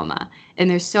lymphoma. And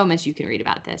there's so much you can read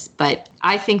about this. But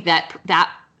I think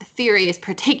that theory is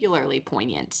particularly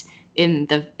poignant in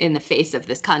the face of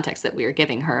this context that we are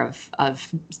giving her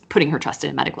of putting her trust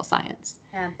in medical science.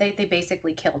 Yeah, they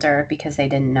basically killed her because they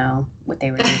didn't know what they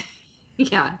were doing.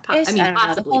 Yeah, I mean,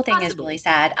 possibly. The whole thing is really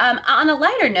sad. On a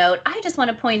lighter note, I just want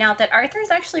to point out that Arthur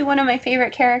is actually one of my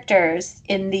favorite characters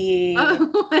in the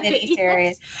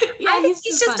miniseries. Yeah, I think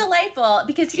he's just delightful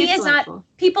because he is delightful.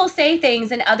 Not. People say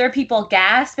things and other people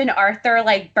gasp, and Arthur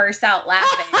like bursts out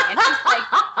laughing, and he's like,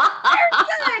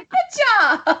 "Very good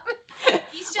job."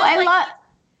 He's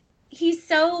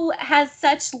just has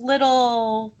such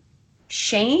little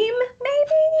shame,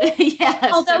 maybe.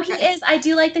 Yes. Although he is, I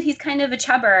do like that he's kind of a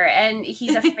chubber and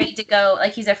he's afraid to go,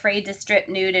 like he's afraid to strip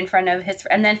nude in front of his,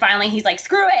 and then finally he's like,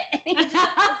 screw it. And he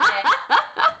just does it.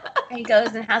 And he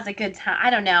goes and has a good time. I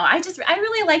don't know. I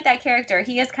really like that character.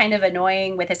 He is kind of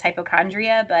annoying with his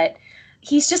hypochondria, but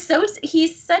he's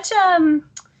such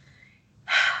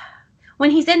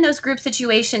when he's in those group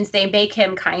situations, they make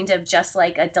him kind of just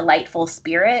like a delightful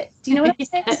spirit. Do you know what I'm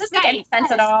saying? Does this make any sense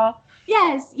at all?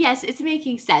 Yes, it's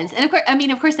making sense. And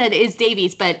of course that is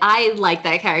Davies, but I like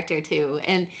that character too.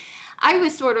 And I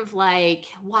was sort of like,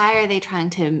 why are they trying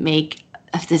to make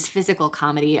this physical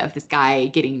comedy of this guy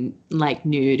getting like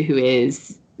nude who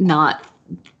is not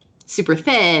super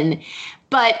thin?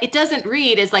 But it doesn't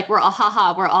read as like we're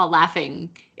all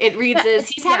laughing. It reads as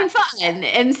he's having fun.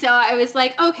 And so I was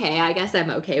like, okay, I guess I'm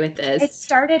okay with this. It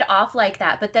started off like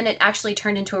that, but then it actually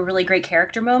turned into a really great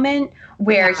character moment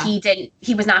where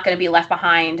he was not going to be left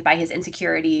behind by his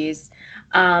insecurities.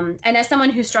 And as someone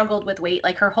who struggled with weight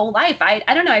like her whole life, I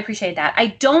don't know, I appreciate that. I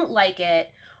don't like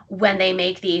it when they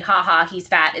make the he's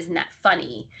fat, isn't that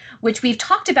funny? Which we've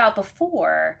talked about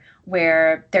before,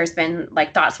 where there's been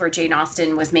like thoughts where Jane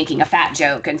Austen was making a fat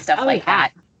joke and stuff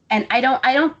that. And I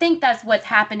don't think that's what's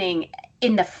happening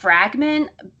in the fragment.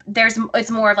 It's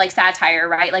more of like satire,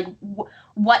 right? Like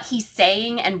what he's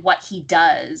saying and what he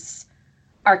does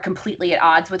are completely at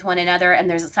odds with one another. And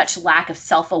there's such lack of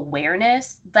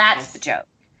self-awareness. That's the joke.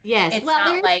 Yes. It's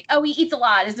not like, oh, he eats a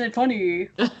lot. Isn't it funny?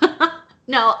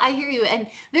 No, I hear you.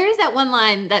 And there is that one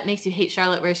line that makes you hate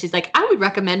Charlotte where she's like, I would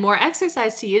recommend more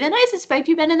exercise to you than I suspect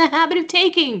you've been in the habit of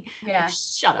taking. Yeah.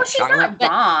 Shut up, she's Charlotte. She's not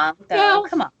wrong, though. No.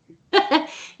 Come on.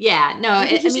 Yeah, no, I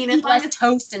mean, eat less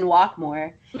toast and walk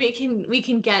more. We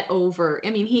can get over.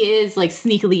 I mean, he is like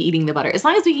sneakily eating the butter. As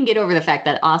long as we can get over the fact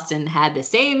that Austen had the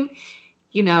same,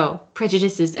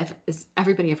 prejudices as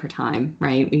everybody of her time,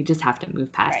 right? We just have to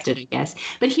move past it, I guess.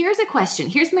 But here's a question.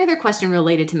 Here's my other question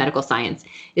related to medical science: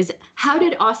 is how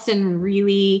did Austen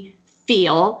really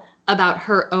feel about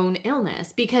her own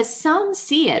illness? Because some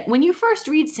see it. When you first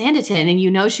read Sanditon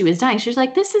and she was dying, she was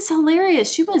like, this is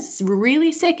hilarious. She was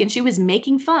really sick and she was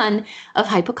making fun of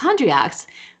hypochondriacs.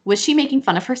 Was she making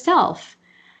fun of herself?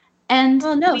 And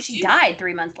well, no, she died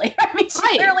 3 months later. I mean, she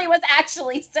clearly was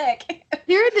actually sick.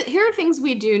 Here are things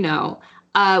we do know.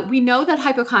 We know that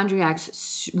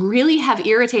hypochondriacs really have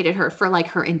irritated her for like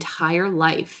her entire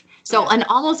life. So in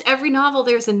almost every novel,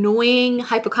 there's annoying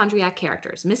hypochondriac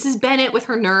characters. Mrs. Bennet with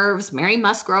her nerves, Mary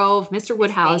Musgrove, Mr.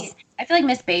 Woodhouse. I feel like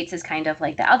Miss Bates is kind of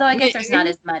like that. Although I guess there's not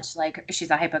as much like she's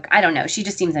a I don't know. She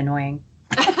just seems annoying.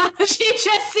 She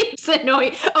just seems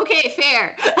annoying. Okay,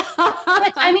 fair.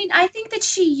 But I mean, I think that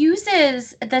she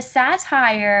uses the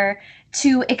satire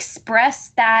to express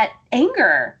that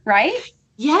anger, right?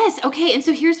 Yes. Okay. And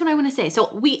so here's what I want to say.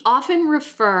 So we often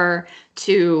refer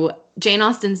to Jane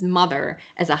Austen's mother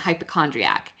as a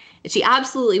hypochondriac. She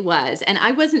absolutely was. And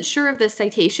I wasn't sure of the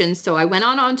citation. So I went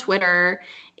on Twitter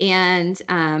and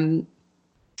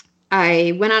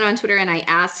I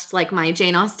asked like my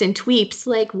Jane Austen tweeps,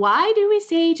 like, why do we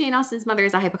say Jane Austen's mother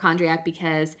is a hypochondriac?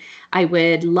 Because I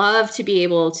would love to be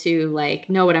able to like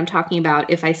know what I'm talking about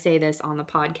if I say this on the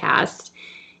podcast.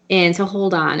 And so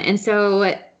hold on. And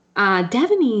so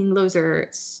Devanine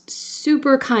Lozer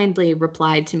super kindly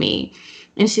replied to me.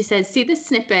 And she says, see this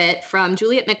snippet from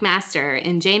Juliet McMaster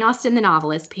in Jane Austen the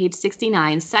Novelist, page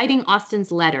 69, citing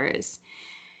Austen's letters.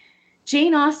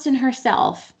 Jane Austen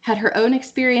herself had her own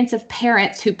experience of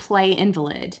parents who play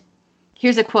invalid.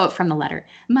 Here's a quote from the letter.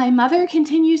 My mother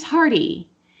continues hearty.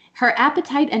 Her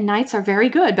appetite and nights are very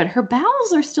good, but her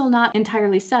bowels are still not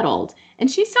entirely settled. And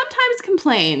she sometimes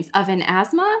complains of an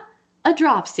asthma, a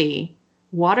dropsy,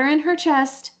 water in her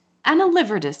chest, and a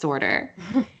liver disorder.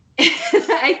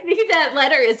 I think that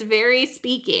letter is very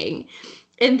speaking.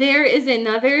 And there is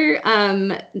another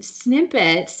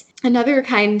snippet, another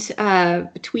kind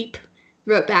tweep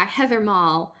wrote back. Heather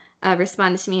Mall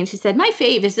responded to me and she said, my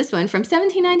fave is this one from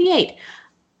 1798.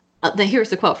 Here's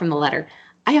the quote from the letter.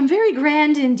 I am very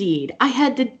grand indeed. I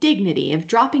had the dignity of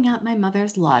dropping out my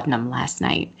mother's laudanum last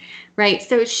night. Right.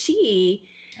 So she,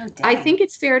 I think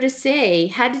it's fair to say,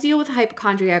 had to deal with a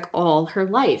hypochondriac all her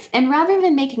life. And rather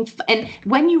than and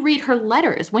when you read her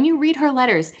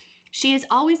letters, she is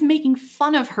always making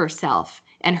fun of herself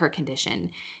and her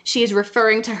condition. She is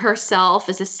referring to herself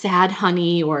as a sad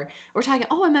honey, or talking,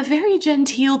 oh, I'm a very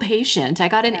genteel patient. I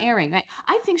got an airing.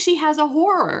 I think she has a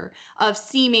horror of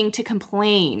seeming to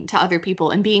complain to other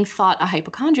people and being thought a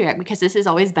hypochondriac, because this has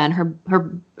always been her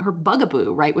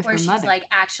bugaboo, right, with her mother. Where she's like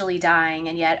actually dying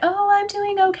and yet, oh, I'm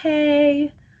doing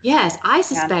okay. Yes, I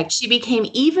suspect she became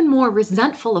even more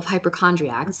resentful of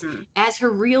hypochondriacs as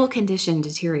her real condition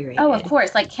deteriorated. Oh, of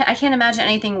course. Like, I can't imagine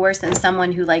anything worse than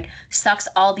someone who, like, sucks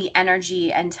all the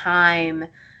energy and time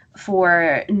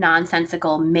for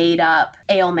nonsensical, made-up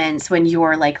ailments when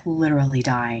you're, like, literally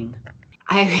dying.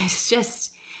 I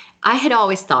had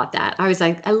always thought that. I was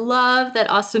like, I love that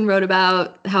Austen wrote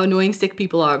about how annoying sick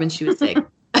people are when she was sick.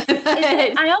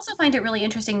 I also find it really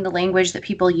interesting the language that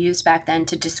people used back then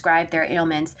to describe their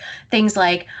ailments. Things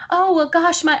like, oh, well,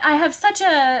 gosh, I have such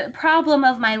a problem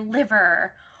of my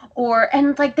liver.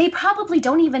 And like, they probably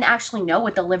don't even actually know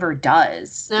what the liver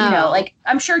does. No. You know, like,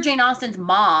 I'm sure Jane Austen's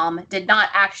mom did not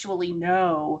actually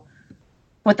know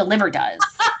what the liver does.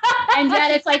 And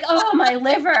yet it's like, oh, my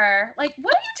liver. Like,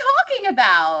 what are you talking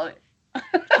about?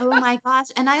 Oh my gosh.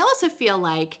 And I also feel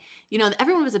like,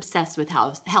 everyone was obsessed with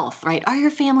health, right? Are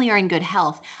your family in good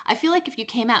health? I feel like if you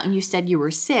came out and you said you were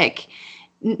sick,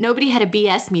 nobody had a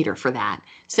BS meter for that.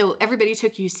 So everybody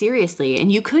took you seriously,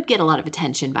 and you could get a lot of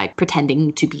attention by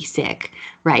pretending to be sick,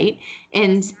 right?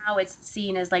 And now it's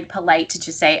seen as like polite to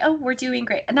just say, oh, we're doing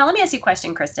great. Now let me ask you a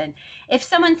question, Kristen. If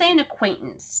someone, say an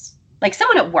acquaintance, like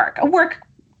someone at work, a work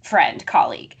friend,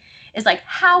 colleague, is like,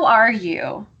 how are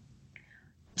you?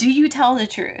 Do you tell the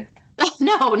truth?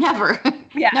 No, never.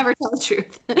 Yeah. Never tell the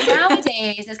truth.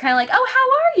 Nowadays, it's kind of like, oh,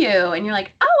 how are you? And you're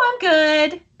like, oh, I'm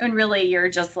good. And really, you're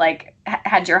just like,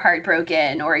 had your heart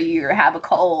broken, or you have a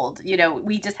cold.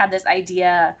 We just have this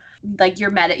idea, like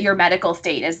your medical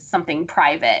state is something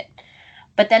private.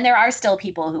 But then there are still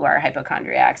people who are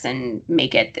hypochondriacs and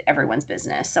make it everyone's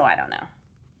business. So I don't know.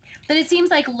 But it seems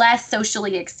like less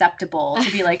socially acceptable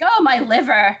to be like, oh, my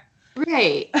liver.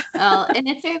 Right. Well, and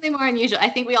it's certainly more unusual. I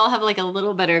think we all have like a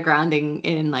little better grounding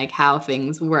in like how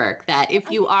things work, that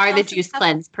if you are the juice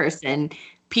cleanse person,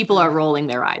 people are rolling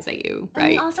their eyes at you, right?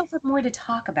 And we also have more to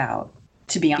talk about,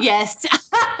 to be honest. Yes.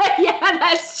 Yeah,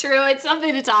 that's true. It's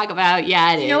something to talk about.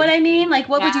 Yeah, it is. You know what I mean? Like,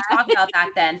 what would you talk about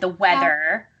back then? The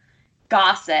weather,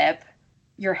 gossip,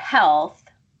 your health.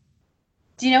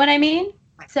 Do you know what I mean?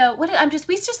 So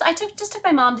I took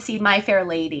my mom to see My Fair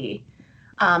Lady.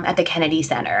 At the Kennedy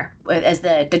Center as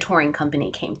the touring company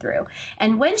came through.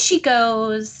 And when she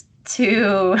goes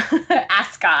to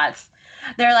Ascot,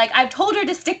 they're like, I've told her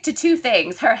to stick to two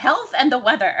things, her health and the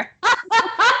weather.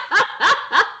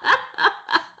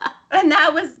 And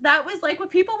that was like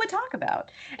what people would talk about.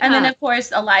 And then, of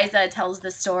course, Eliza tells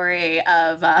the story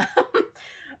of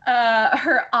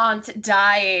her aunt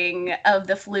dying of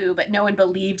the flu, but no one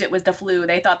believed it was the flu.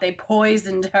 They thought they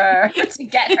poisoned her to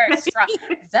get her straw.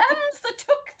 Them's that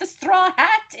took the straw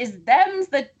hat is them's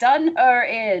that done her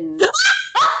in.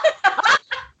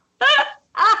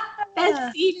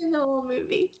 Best scene in the whole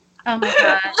movie. Oh my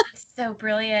God. It's so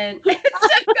brilliant. It's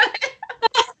so good.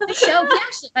 The show,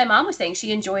 my mom was saying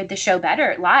she enjoyed the show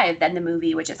better live than the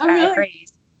movie, which is high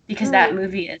praise, because that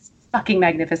movie is fucking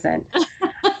magnificent.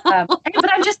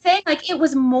 But I'm just saying, like,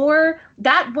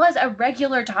 that was a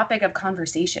regular topic of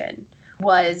conversation,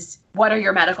 was what are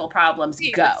your medical problems?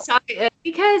 Go.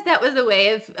 Because that was a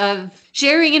way of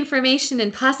sharing information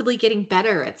and possibly getting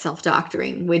better at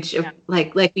self-doctoring, which,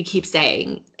 like we keep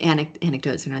saying,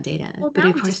 anecdotes are not data. Well, but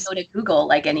now we just go to Google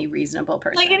like any reasonable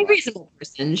person. Like any reasonable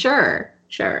person, sure.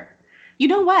 You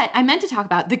know what? I meant to talk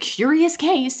about the curious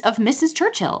case of Mrs.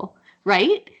 Churchill,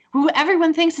 right? Who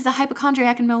everyone thinks is a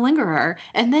hypochondriac and malingerer,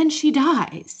 and then she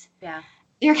dies. Yeah.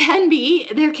 There can be,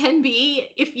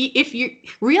 if you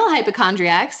real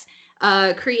hypochondriacs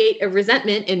create a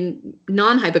resentment in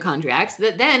non-hypochondriacs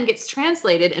that then gets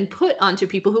translated and put onto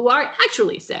people who are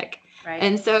actually sick. Right.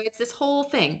 And so it's this whole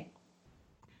thing.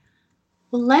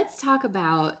 Well, let's talk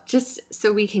about, just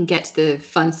so we can get to the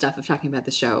fun stuff of talking about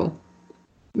the show,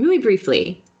 really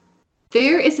briefly.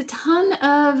 There is a ton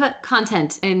of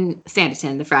content in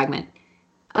Sanditon, the fragment,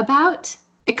 about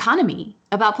economy,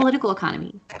 about political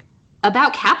economy,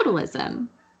 about capitalism,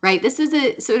 right? This was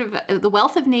a sort of, the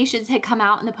Wealth of Nations had come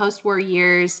out in the post-war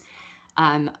years.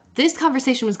 This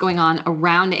conversation was going on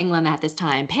around England at this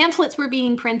time. Pamphlets were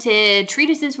being printed,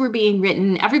 treatises were being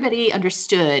written. Everybody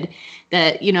understood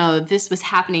that, this was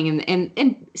happening,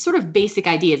 and sort of basic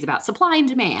ideas about supply and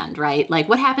demand, right? Like,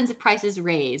 what happens if prices are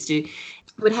raised?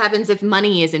 What happens if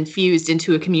money is infused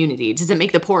into a community? Does it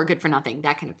make the poor good for nothing?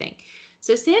 That kind of thing.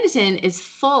 So Sanditon is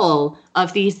full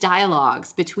of these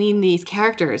dialogues between these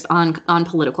characters on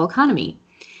political economy.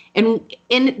 And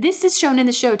this is shown in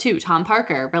the show too. Tom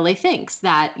Parker really thinks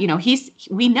that,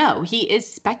 we know he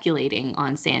is speculating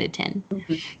on Sanditon.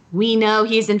 Mm-hmm. We know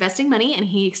he's investing money and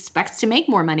he expects to make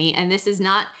more money. And this is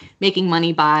not making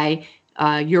money by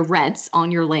your rents on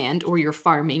your land or your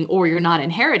farming or you're not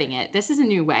inheriting it. This is a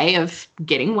new way of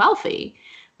getting wealthy,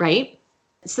 right?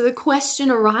 So the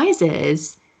question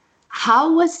arises,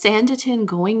 how was Sanditon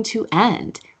going to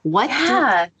end? What did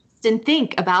Austen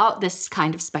think about this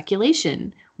kind of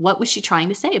speculation? What was she trying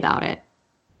to say about it?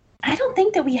 I don't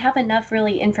think that we have enough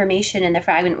really information in the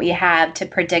fragment we have to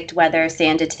predict whether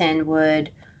Sanditon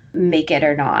would make it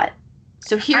or not.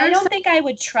 So I don't think I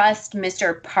would trust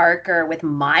Mr. Parker with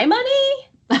my money.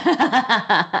 But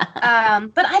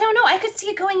I don't know. I could see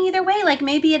it going either way. Like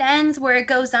maybe it ends where it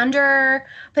goes under,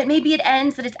 but maybe it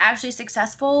ends that it's actually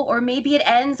successful, or maybe it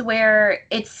ends where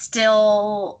it's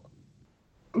still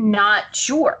not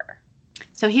sure.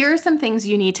 So here are some things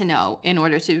you need to know in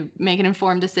order to make an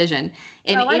informed decision.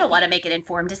 And I don't want to make an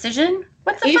informed decision.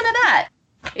 What's the fun of that?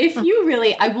 If you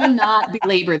really, I will not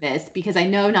belabor this because I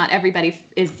know not everybody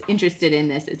is interested in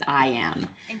this as I am.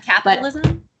 In capitalism?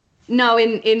 But, no,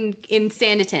 in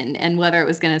Sanditon and whether it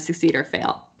was going to succeed or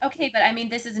fail. Okay, but I mean,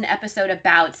 this is an episode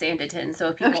about Sanditon, so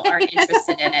if people aren't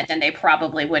interested in it, then they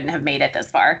probably wouldn't have made it this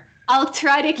far. I'll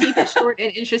try to keep it short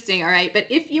and interesting, all right? But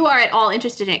if you are at all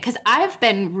interested in it, because I've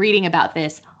been reading about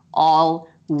this all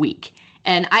week,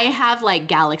 and I have like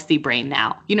galaxy brain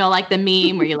now. Like the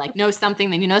meme where you like know something,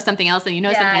 then you know something else, and you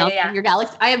know something else.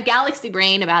 And I have galaxy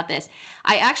brain about this.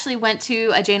 I actually went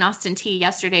to a Jane Austen tea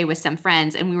yesterday with some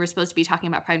friends, and we were supposed to be talking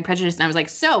about Pride and Prejudice, and I was like,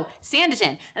 so,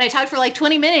 Sanditon. And I talked for like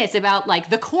 20 minutes about like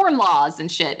the Corn Laws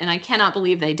and shit, and I cannot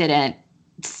believe they didn't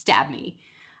stab me.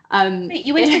 Wait,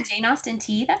 you went to a Jane Austen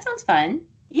tea? That sounds fun.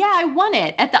 Yeah, I won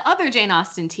it at the other Jane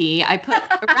Austen tea. I put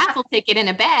a raffle ticket in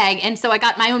a bag, and so I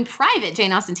got my own private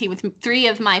Jane Austen tea with 3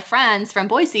 of my friends from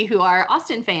Boise who are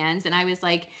Austen fans. And I was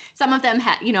like, some of them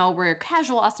were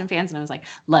casual Austen fans, and I was like,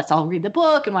 let's all read the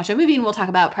book and watch a movie, and we'll talk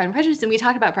about Pride and Prejudice. And we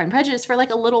talked about Pride and Prejudice for like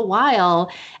a little while,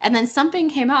 and then something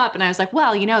came up, and I was like,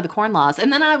 well, the Corn Laws.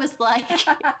 And then I was like,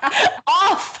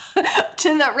 off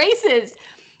to the races.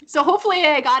 So hopefully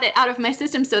I got it out of my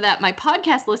system so that my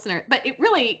podcast listener, but it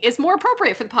really is more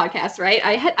appropriate for the podcast, right?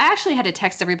 I actually had to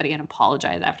text everybody and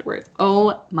apologize afterwards.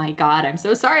 Oh my God, I'm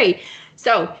so sorry.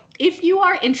 So if you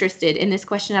are interested in this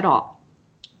question at all,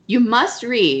 you must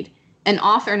read an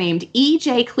author named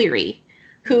E.J. Cleary,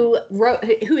 who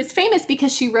is famous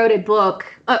because she wrote a book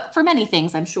for many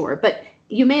things, I'm sure, but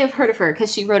you may have heard of her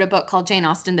because she wrote a book called Jane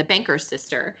Austen, the Banker's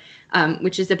Sister,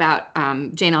 which is about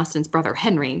Jane Austen's brother,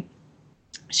 Henry.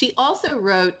 She also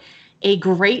wrote a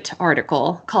great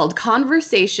article called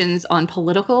Conversations on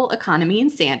Political Economy in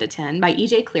Sanditon by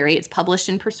E.J. Cleary. It's published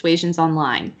in Persuasions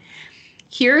Online.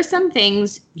 Here are some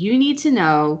things you need to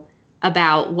know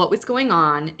about what was going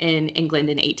on in England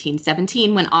in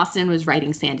 1817 when Austen was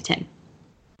writing Sanditon.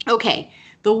 Okay,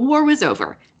 the war was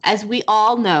over. As we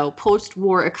all know,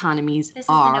 post-war economies This is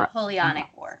the Napoleonic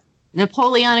War.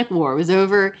 Napoleonic War was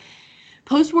over.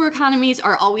 Post-war economies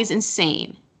are always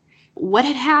insane. What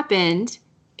had happened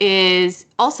is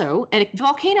also a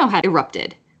volcano had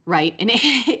erupted, right? And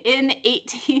in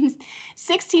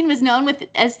 1816 was known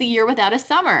as the year without a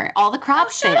summer. All the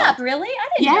crops failed. Shut up, really? I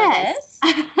didn't know this.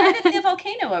 Where did the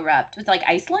volcano erupt? Was it like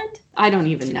Iceland? I don't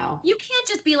even know. You can't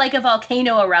just be like a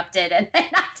volcano erupted and then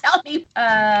not tell me.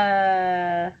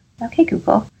 Okay,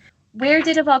 Google. Where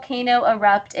did a volcano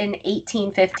erupt in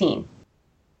 1815?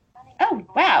 Oh,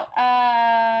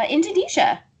 wow.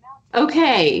 Indonesia.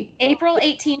 Okay. April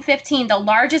 1815, the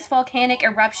largest volcanic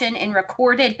eruption in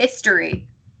recorded history.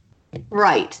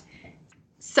 Right.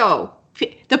 So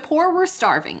the poor were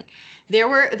starving.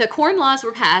 The Corn Laws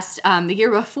were passed the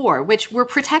year before, which were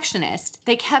protectionist.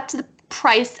 They kept the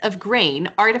price of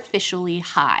grain artificially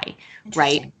high,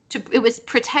 right? It was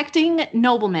protecting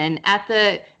noblemen at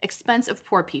the expense of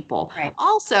poor people. Right.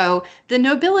 Also, the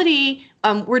nobility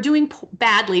were doing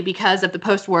badly because of the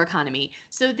post-war economy.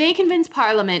 So they convinced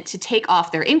Parliament to take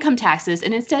off their income taxes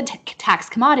and instead tax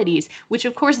commodities, which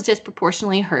of course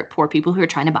disproportionately hurt poor people who are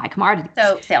trying to buy commodities.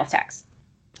 So sales tax.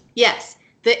 Yes.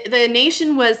 The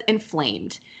nation was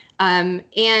inflamed. And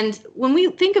when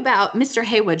we think about Mr.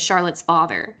 Heywood, Charlotte's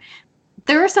father,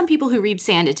 there are some people who read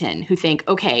Sanditon who think,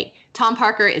 okay, Tom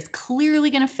Parker is clearly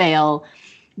going to fail.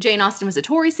 Jane Austen was a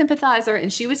Tory sympathizer,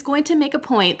 and she was going to make a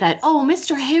point that, oh,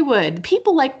 Mr. Heywood,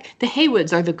 people like the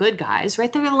Heywoods are the good guys,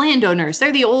 right? They're the landowners.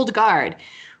 They're the old guard.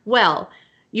 Well,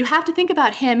 you have to think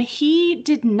about him. He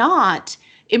did not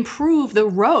improve the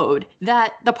road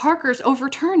that the Parkers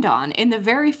overturned on in the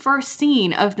very first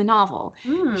scene of the novel.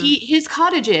 His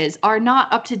cottages are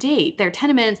not up to date. They're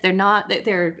tenements.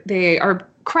 They are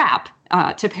crap,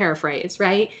 to paraphrase,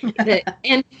 right?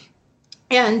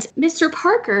 and Mr.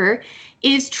 Parker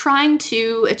is trying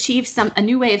to achieve a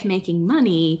new way of making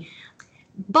money,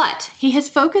 but he has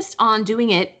focused on doing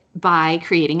it by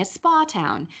creating a spa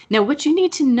town. Now, what you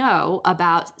need to know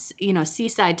about,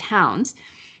 seaside towns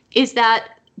is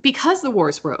that because the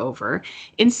wars were over,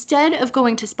 instead of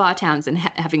going to spa towns and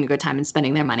having a good time and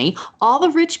spending their money, all the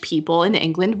rich people in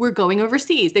England were going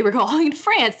overseas. They were going to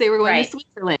France. They were going to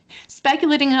Switzerland.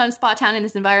 Speculating on a spa town in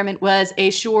this environment was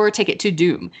a sure ticket to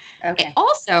doom. Okay. And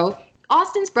also,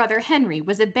 Austen's brother Henry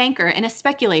was a banker and a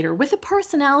speculator with a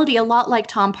personality a lot like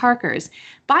Tom Parker's.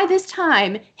 By this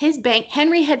time,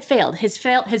 Henry had failed. His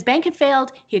bank had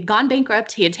failed. He had gone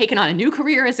bankrupt. He had taken on a new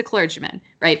career as a clergyman,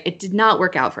 right? It did not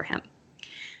work out for him.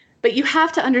 But you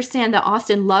have to understand that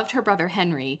Austen loved her brother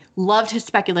Henry, loved his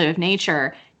speculative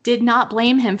nature, did not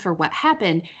blame him for what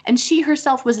happened, and she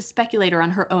herself was a speculator on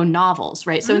her own novels,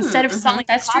 right? So instead of selling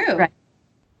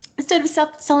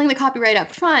selling the copyright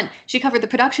up front, she covered the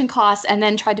production costs and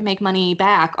then tried to make money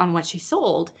back on what she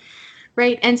sold,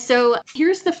 right? And so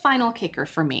here's the final kicker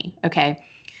for me, okay?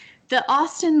 The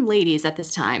Austen ladies at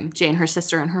this time, Jane, her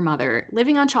sister, and her mother,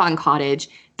 living on Chawton Cottage,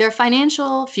 their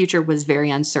financial future was very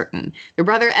uncertain. Their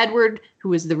brother Edward, who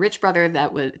was the rich brother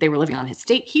they were living on his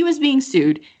estate, he was being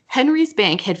sued. Henry's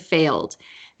bank had failed.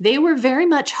 They were very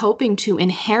much hoping to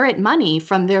inherit money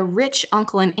from their rich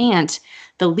uncle and aunt,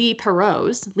 the Lee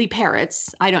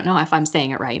Parrots. I don't know if I'm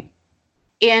saying it right.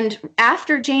 And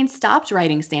after Jane stopped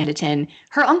writing Sanditon,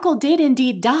 her uncle did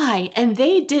indeed die, and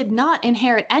they did not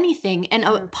inherit anything. And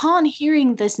upon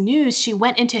hearing this news, she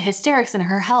went into hysterics and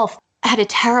her health had a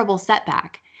terrible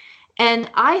setback. And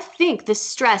I think the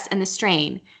stress and the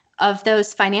strain of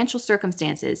those financial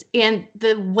circumstances and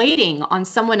the waiting on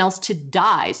someone else to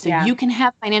die so you can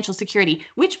have financial security,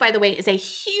 which, by the way, is a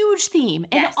huge theme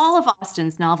in all of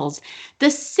Austen's novels, the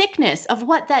sickness of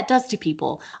what that does to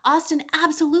people. Austen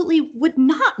absolutely would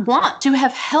not want to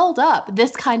have held up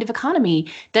this kind of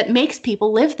economy that makes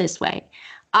people live this way.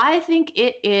 I think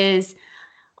it is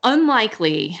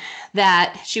unlikely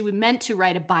that she meant to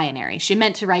write a binary. She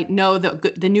meant to write, no,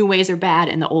 the new ways are bad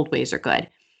and the old ways are good.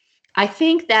 I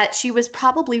think that she was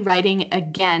probably writing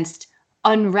against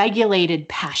unregulated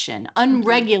passion,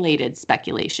 unregulated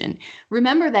speculation.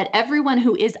 Remember that everyone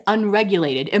who is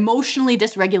unregulated, emotionally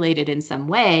dysregulated in some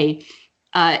way,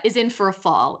 is in for a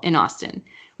fall in Austen.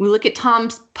 We look at Tom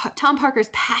Parker's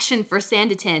passion for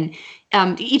Sanditon.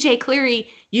 E.J. Cleary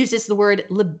uses the word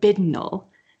libidinal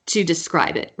to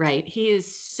describe it, right? He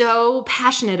is so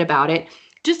passionate about it,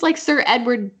 just like Sir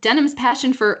Edward Denham's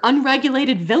passion for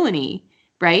unregulated villainy.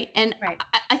 Right. And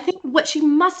I think what she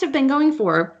must have been going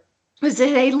for was to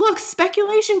say, look,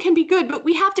 speculation can be good, but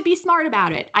we have to be smart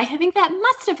about it. I think that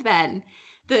must have been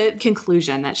the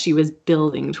conclusion that she was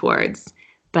building towards.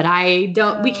 But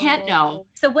we can't know.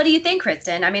 So what do you think,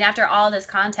 Kristen? I mean, after all this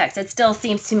context, it still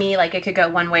seems to me like it could go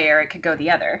one way or it could go the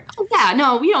other. Yeah,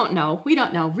 no, we don't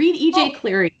know. Read E.J.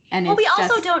 Cleary. And we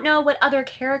also don't know what other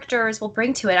characters will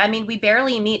bring to it. I mean, we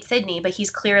barely meet Sidney, but he's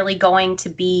clearly going to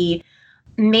be...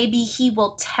 Maybe he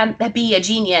will be a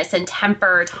genius and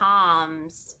temper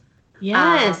Tom's.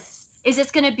 Yes. Is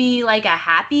this going to be like a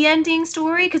happy ending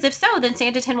story? Because if so, then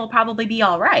Sanditon will probably be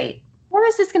all right. Or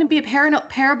is this going to be a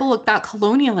parable about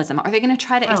colonialism? Are they going to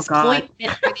try to exploit?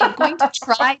 Are they going to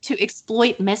try to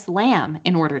exploit Miss Lamb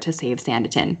in order to save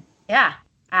Sanditon? Yeah,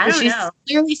 I don't know.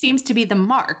 She clearly seems to be the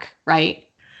mark, right?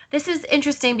 This is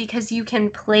interesting because you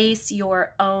can place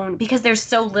your own, because there's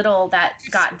so little that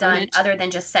got done other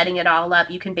than just setting it all up.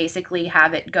 You can basically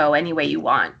have it go any way you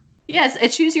want. Yes, a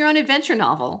choose your own adventure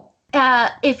novel.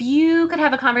 If you could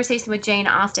have a conversation with Jane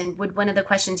Austen, would one of the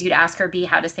questions you'd ask her be,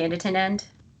 how does Sanditon end?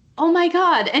 Oh my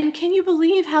God. And can you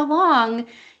believe how long,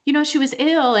 she was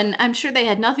ill and I'm sure they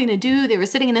had nothing to do. They were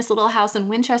sitting in this little house in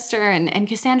Winchester and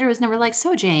Cassandra was never like,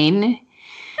 so Jane.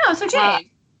 No, so Jane,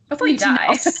 before you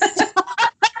die.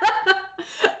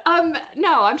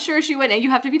 No, I'm sure she wouldn't.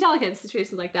 You have to be delicate in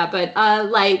situations like that. But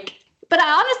honestly,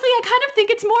 I kind of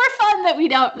think it's more fun that we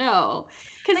don't know.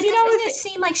 Because doesn't it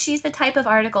seem like she's the type of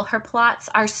article, her plots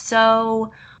are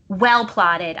so well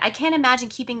plotted. I can't imagine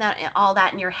keeping all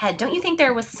that in your head. Don't you think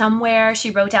there was somewhere she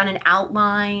wrote down an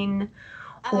outline?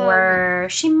 Or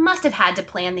she must have had to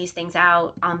plan these things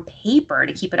out on paper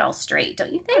to keep it all straight,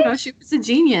 don't you think? No, she was a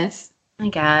genius. I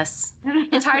guess.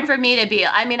 It's hard for me to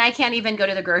I can't even go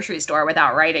to the grocery store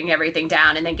without writing everything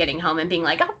down and then getting home and being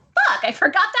like, oh, fuck, I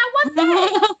forgot that one thing.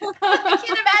 I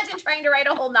can't imagine trying to write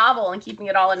a whole novel and keeping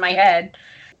it all in my head.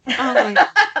 Oh my God.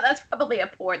 That's probably a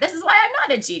poor. This is why I'm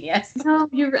not a genius. No,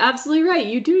 you're absolutely right.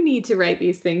 You do need to write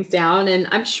these things down. And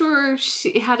I'm sure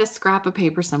she had a scrap of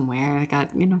paper somewhere that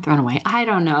got, thrown away. I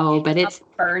don't know, but it's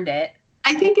burned it.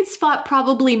 I think it's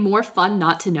probably more fun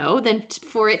not to know than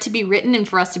for it to be written and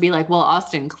for us to be like, well,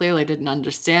 Austen clearly didn't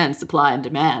understand supply and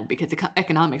demand because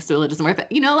economics really doesn't work.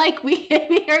 But,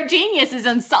 her genius is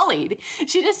unsullied.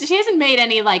 She hasn't made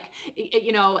any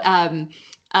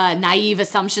naive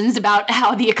assumptions about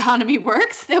how the economy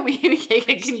works that we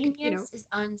genius is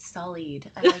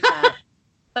unsullied. I like that.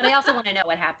 But I also want to know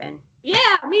what happened.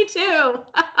 Yeah, me too.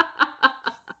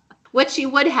 What she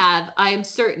would have, I am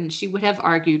certain she would have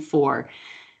argued for.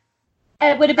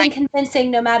 And it would have been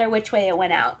convincing no matter which way it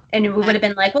went out. And it would have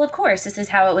been like, well, of course, this is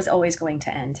how it was always going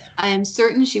to end. I am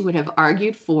certain she would have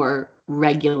argued for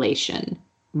regulation.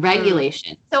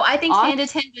 So I think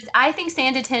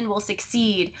Sanditon will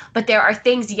succeed, but there are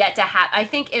things yet to happen. I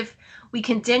think if we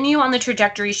continue on the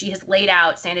trajectory she has laid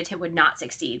out, Sanditon would not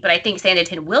succeed. But I think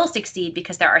Sanditon will succeed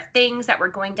because there are things that were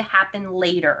going to happen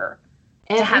later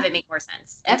to have it make more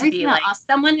sense.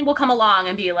 Someone will come along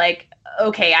and be like,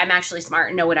 okay, I'm actually smart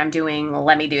and know what I'm doing.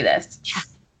 Let me do this. Yeah.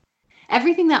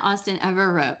 Everything that Austen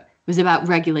ever wrote was about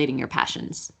regulating your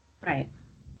passions. Right.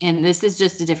 And this is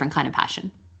just a different kind of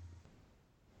passion.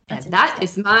 That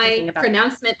is my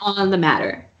pronouncement on the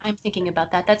matter. I'm thinking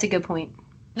about that. That's a good point.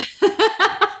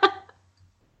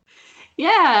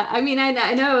 Yeah. I mean,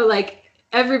 I know,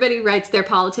 everybody writes their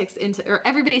politics or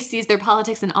everybody sees their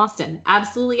politics in Austen.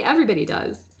 Absolutely everybody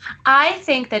does. I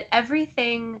think that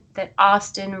everything that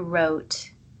Austen wrote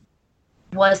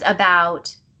was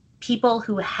about people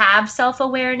who have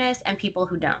self-awareness and people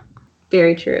who don't.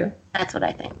 Very true. That's what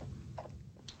I think.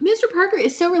 Mr. Parker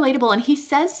is so relatable, and he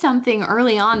says something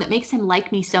early on that makes him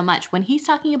like me so much. When he's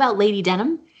talking about Lady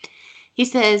Denham, he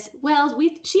says, well,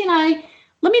 she and I,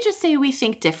 let me just say we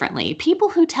think differently. People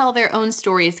who tell their own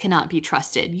stories cannot be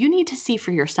trusted. You need to see for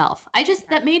yourself.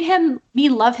 That made me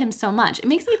love him so much. It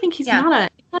makes me think he's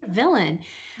not a villain.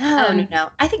 No.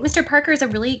 I think Mr. Parker is a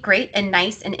really great and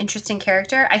nice and interesting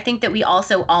character. I think that we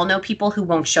also all know people who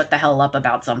won't shut the hell up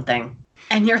about something.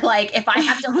 And you're like, if I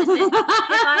have to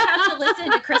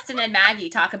listen to Kristen and Maggie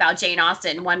talk about Jane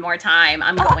Austen one more time,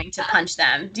 I'm going to punch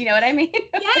them. Do you know what I mean?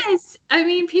 Yes. I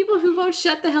mean, people who won't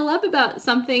shut the hell up about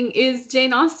something is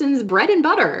Jane Austen's bread and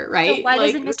butter, right? So why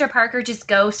doesn't Mr. Parker just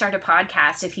go start a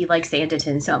podcast if he likes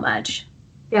Sanditon so much?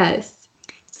 Yes.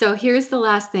 So here's the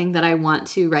last thing that I want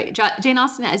to write. Jane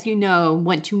Austen, as you know,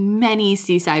 went to many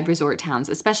seaside resort towns,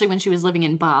 especially when she was living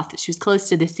in Bath. She was close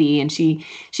to the sea, and she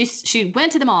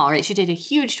went to them all, right? She did a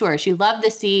huge tour. She loved the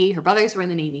sea. Her brothers were in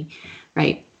the Navy,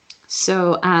 right?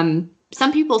 So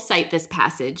some people cite this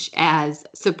passage as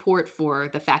support for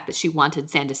the fact that she wanted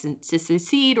Sanditon to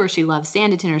succeed, or she loved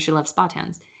Sanditon, or she loved spa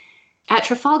towns. At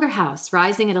Trafalgar House,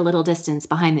 rising at a little distance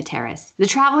behind the terrace, the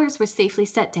travelers were safely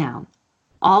set down.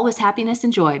 All was happiness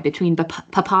and joy between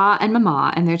Papa and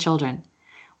Mamma and their children,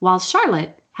 while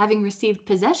Charlotte, having received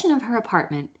possession of her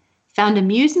apartment, found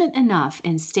amusement enough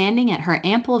in standing at her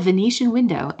ample Venetian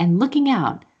window and looking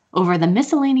out over the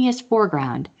miscellaneous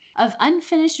foreground of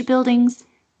unfinished buildings,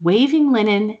 waving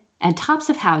linen, and tops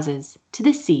of houses to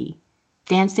the sea,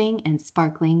 dancing and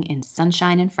sparkling in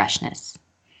sunshine and freshness.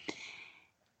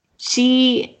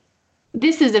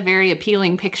 This is a very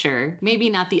appealing picture, maybe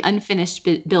not the unfinished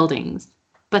buildings,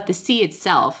 but the sea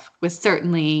itself was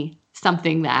certainly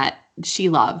something that she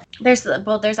loved. There's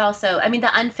also, I mean,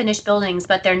 the unfinished buildings,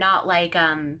 but they're not like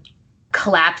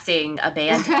collapsing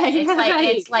abandoned. Right,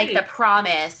 it's like the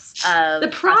promise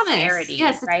of prosperity.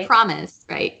 Yes, right? It's promise,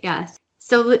 right? Yes.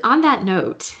 So on that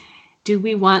note, do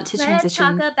we want to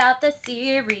transition? Let's talk about the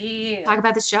series. Talk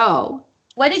about the show.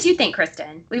 What did you think,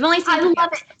 Kristen? We've only seen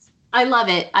I love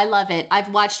it.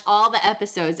 I've watched all the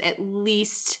episodes at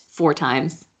least 4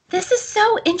 times. This is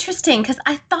so interesting because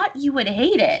I thought you would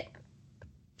hate it.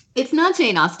 It's not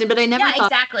Jane Austen, but I never thought... Yeah,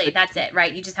 exactly. That's it,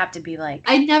 right? You just have to be like...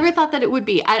 I never thought that it would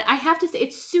be. I have to say,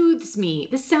 it soothes me.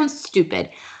 This sounds stupid.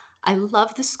 I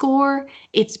love the score.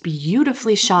 It's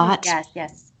beautifully shot.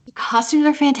 Yes. The costumes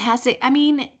are fantastic. I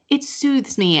mean, it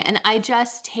soothes me, and I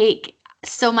just take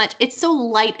so much. It's so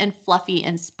light and fluffy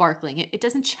and sparkling. It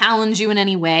doesn't challenge you in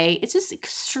any way. It's just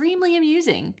extremely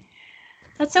amusing.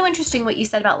 That's so interesting what you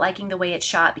said about liking the way it's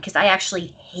shot, because I actually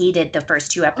hated the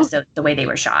first 2 episodes the way they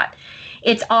were shot.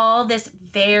 It's all this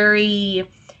very...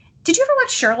 Did you ever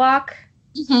watch Sherlock?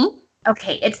 Mm-hmm.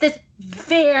 Okay, it's this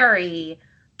very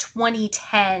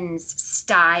 2010s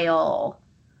style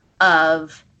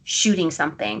of shooting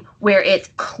something where it's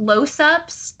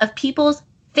close-ups of people's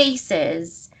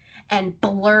faces and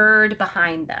blurred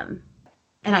behind them.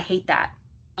 And I hate that.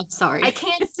 I'm sorry. I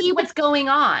can't see what's going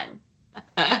on.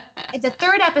 The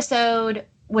third episode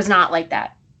was not like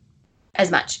that as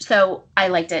much. So I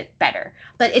liked it better.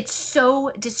 But it's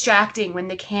so distracting when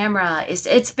the camera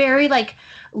it's very like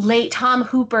late Tom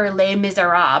Hooper, Les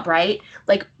Miserables, right?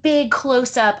 Like big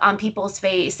close up on people's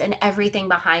face and everything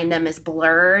behind them is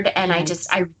blurred. And I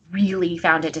really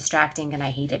found it distracting and I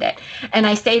hated it. And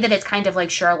I say that it's kind of like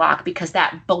Sherlock because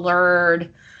that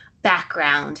blurred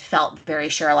background felt very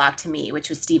Sherlock to me, which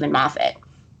was Stephen Moffat.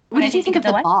 What did you think of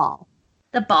the ball?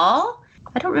 The ball?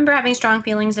 I don't remember having strong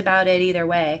feelings about it either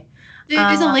way.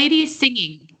 There's a lady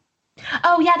singing.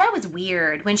 Oh, yeah, that was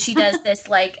weird when she does this,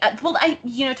 like, talk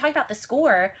about the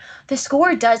score. The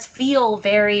score does feel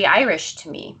very Irish to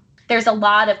me. There's a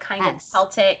lot of kind of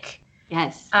Celtic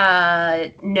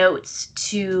notes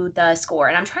to the score.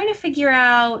 And I'm trying to figure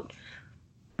out,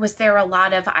 was there a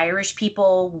lot of Irish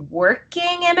people,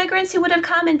 working immigrants who would have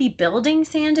come and be building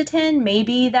Sanditon?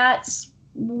 Maybe that's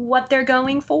what they're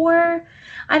going for.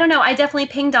 I don't know. I definitely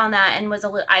pinged on that and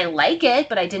I like it,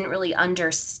 but I didn't really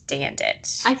understand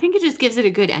it. I think it just gives it a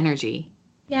good energy.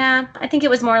 Yeah. I think it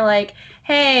was more like,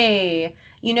 hey,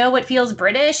 you know what feels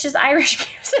British is Irish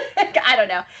music? I don't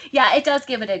know. Yeah, it does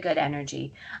give it a good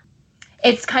energy.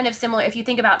 It's kind of similar. If you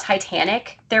think about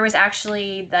Titanic, there was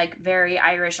actually like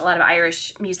a lot of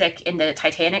Irish music in the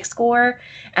Titanic score.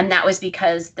 And that was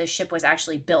because the ship was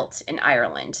actually built in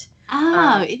Ireland.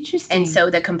 Oh, interesting. And so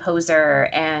the composer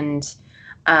and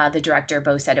the director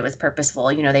both said it was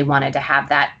purposeful. You know, they wanted to have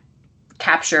that,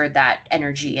 capture that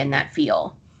energy and that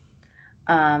feel.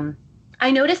 I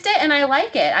noticed it and I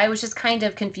like it. I was just kind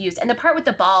of confused. And the part with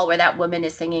the ball where that woman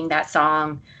is singing that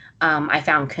song, I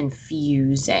found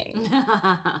confusing.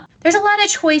 There's a lot of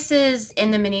choices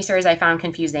in the miniseries I found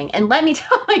confusing. And let me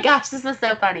oh my gosh, this is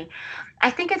so funny.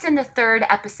 I think it's in the third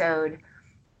episode.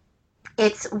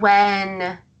 It's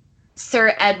when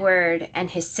Sir Edward and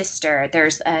his sister,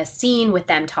 there's a scene with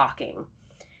them talking.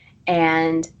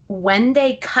 And when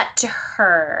they cut to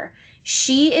her,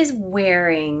 she is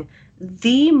wearing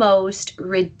the most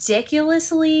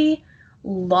ridiculously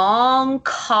long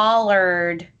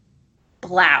collared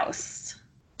blouse.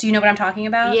 Do you know what I'm talking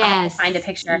about? Yes. I'll find a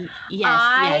picture. Yes.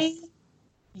 I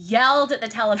yelled at the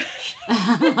television.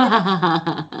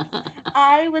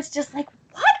 I was just like,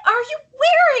 what are you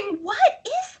wearing? What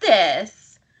is this?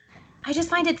 I just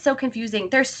find it so confusing.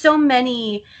 There's so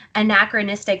many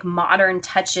anachronistic modern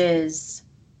touches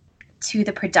to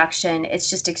the production. It's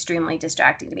just extremely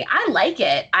distracting to me. I like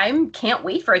it. I can't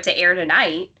wait for it to air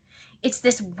tonight. It's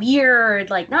this weird,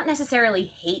 like, not necessarily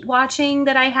hate watching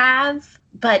that I have,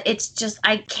 but it's just,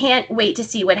 I can't wait to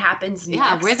see what happens next.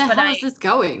 Yeah, where the hell is this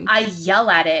going? I yell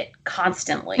at it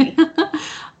constantly.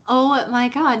 Oh my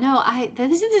God. No,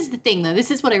 this is the thing though.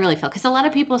 This is what I really felt. Cause a lot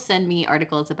of people send me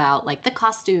articles about like the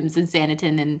costumes in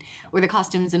Sanditon or the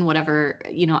costumes in whatever,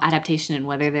 adaptation and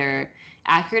whether they're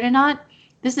accurate or not.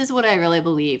 This is what I really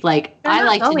believe. Like, I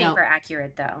like to know for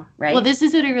accurate though, right? Well, this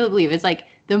is what I really believe. It's like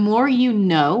the more you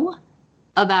know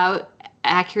about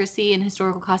accuracy in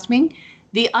historical costuming,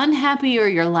 the unhappier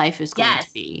your life is going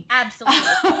to be. Absolutely.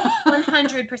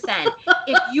 100%.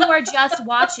 If you are just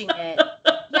watching it,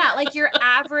 like your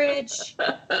average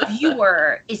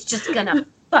viewer is just going to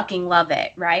fucking love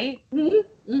it, right?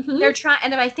 Mm-hmm. Mm-hmm. They're trying,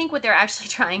 and I think what they're actually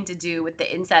trying to do with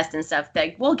the incest and stuff,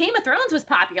 like, well, Game of Thrones was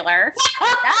popular.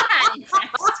 I'm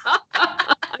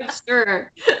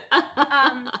sure.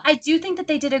 I do think that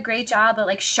they did a great job, but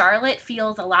like Charlotte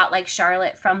feels a lot like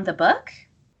Charlotte from the book,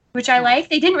 which I like.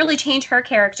 They didn't really change her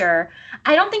character.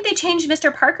 I don't think they changed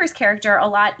Mr. Parker's character a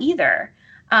lot either.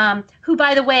 Who,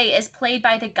 by the way, is played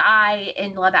by the guy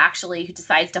in Love Actually who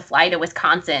decides to fly to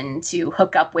Wisconsin to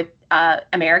hook up with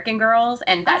American girls,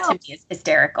 and that to me is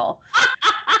hysterical.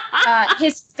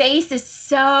 His face is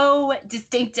so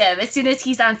distinctive. As soon as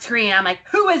he's on screen, I'm like,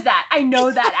 who is that? I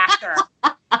know that actor.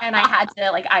 And I had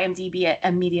to like IMDb it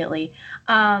immediately.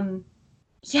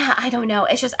 I don't know.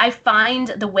 It's just, I find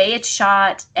the way it's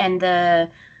shot and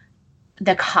the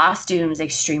costumes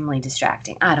extremely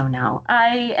distracting. I don't know.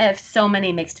 I have so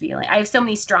many mixed feelings. I have so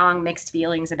many strong mixed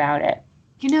feelings about it.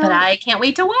 But I can't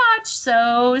wait to watch.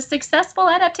 So successful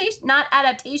adaptation, not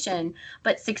adaptation,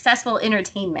 but successful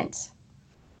entertainment.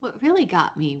 What really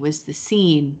got me was the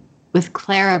scene with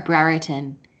Clara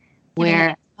Brereton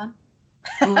where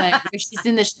she's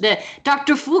in the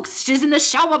Dr. Fuchs, she's in the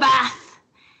shower bath.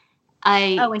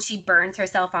 When she burns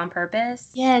herself on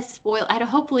purpose? Yes.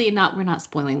 Hopefully we're not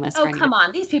spoiling this. Oh, come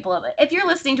on. These people, if you're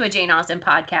listening to a Jane Austen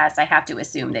podcast, I have to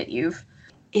assume that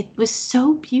it was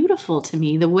so beautiful to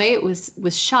me, the way it was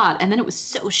shot. And then it was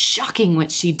so shocking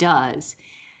what she does.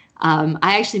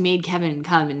 I actually made Kevin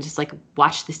come and just like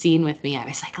watch the scene with me. I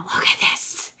was like, look at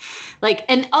this. Like,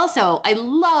 and also, I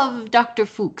love Dr.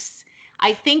 Fuchs.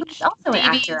 I think he's also an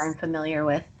actor I'm familiar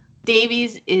with.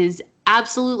 Davies is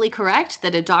absolutely correct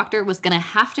that a doctor was going to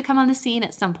have to come on the scene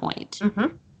at some point.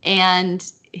 Mm-hmm.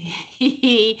 And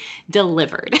he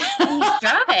delivered. He's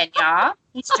German, y'all.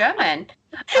 He's German.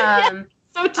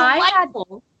 So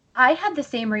delightful. I had the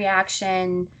same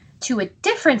reaction to a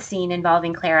different scene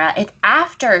involving Clara. It's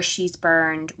after she's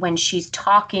burned, when she's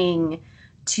talking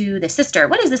to the sister.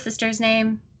 What is the sister's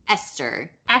name?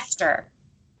 Esther.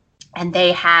 And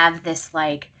they have this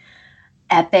like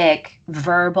epic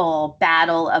verbal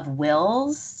battle of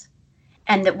wills,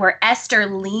 and that where Esther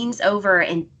leans over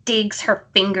and digs her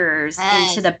fingers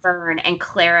into the burn, and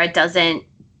Clara doesn't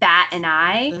bat an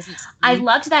eye. I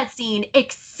loved that scene,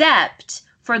 except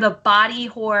for the body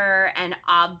horror and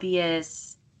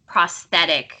obvious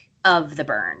prosthetic of the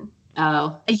burn.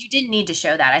 Oh. You didn't need to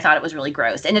show that. I thought it was really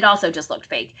gross. And it also just looked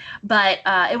fake. But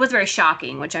it was very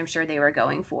shocking, which I'm sure they were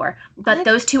going for. But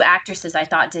those two actresses, I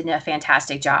thought, did a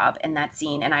fantastic job in that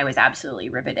scene. And I was absolutely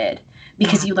riveted.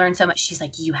 Because you learn so much. She's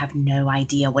like, you have no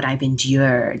idea what I've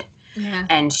endured. Yeah.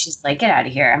 And she's like, get out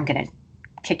of here. I'm going to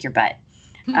kick your butt.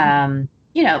 Not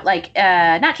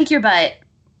kick your butt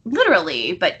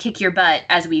literally, but kick your butt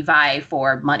as we vie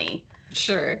for money.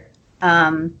 Sure.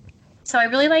 So I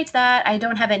really liked that. I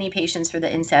don't have any patience for the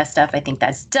incest stuff. I think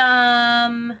that's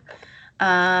dumb.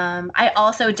 I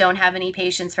also don't have any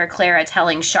patience for Clara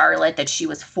telling Charlotte that she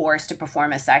was forced to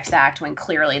perform a sex act when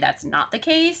clearly that's not the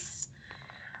case.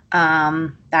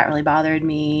 That really bothered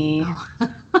me.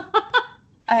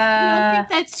 I don't think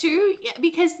that's true. Yeah,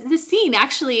 because the scene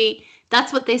actually,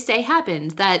 that's what they say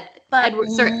happened. But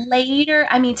later,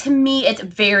 I mean, to me, it's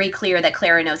very clear that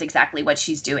Clara knows exactly what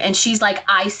she's doing. And she's like,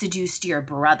 I seduced your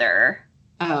brother.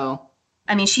 Oh.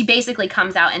 I mean, she basically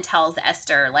comes out and tells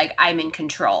Esther, like, I'm in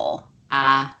control.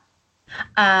 Ah.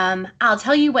 I'll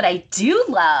tell you what I do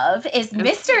love is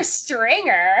Mr.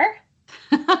 Stringer.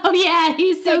 Oh, yeah,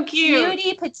 he's so cute.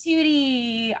 Cutie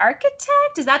patootie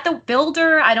architect? Is that the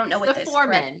builder? I don't know what this is. The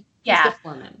foreman. Yeah. He's the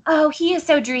foreman. Oh, he is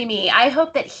so dreamy. I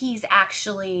hope that he's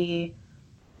actually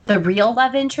the real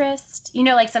love interest. You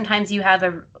know, like sometimes you have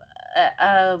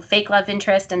a fake love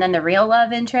interest and then the real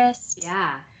love interest.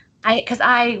 Yeah. Because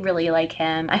I really like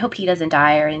him. I hope he doesn't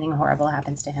die or anything horrible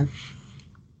happens to him.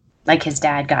 Like his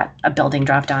dad got a building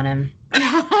dropped on him.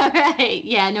 Right.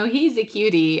 Yeah, no, he's a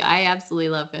cutie. I absolutely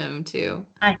love him too.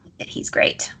 I think that he's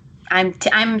great. I'm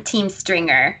Team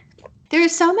Stringer.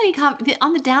 There's so many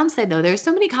on the downside though. There's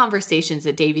so many conversations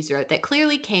that Davies wrote that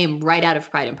clearly came right out of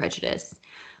Pride and Prejudice.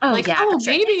 Oh, like, yeah,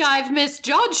 maybe I've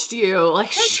misjudged you.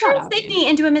 Like, they turned Sydney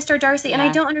into a Mr. Darcy, and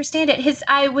I don't understand it.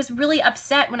 I was really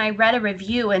upset when I read a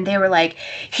review, and they were like,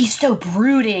 he's so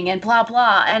brooding and blah,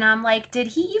 blah. And I'm like, did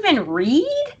he even read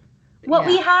what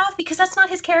we have? Because that's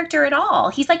not his character at all.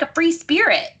 He's like a free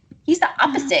spirit. He's the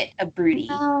opposite of broody.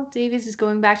 Well, Davies is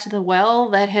going back to the well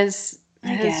that has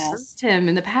served him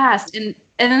in the past. And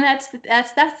then that's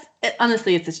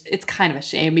honestly, it's kind of a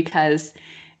shame because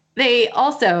they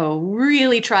also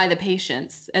really try the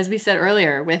patience, as we said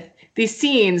earlier, with these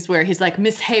scenes where he's like,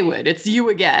 Miss Haywood, it's you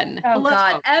again. Oh,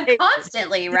 God.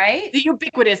 Constantly, right? The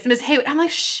ubiquitous Miss Haywood. I'm like,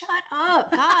 shut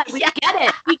up. God, we get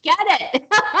it. We get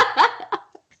it.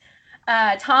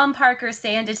 Tom Parker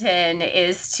Sanditon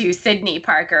is to Sydney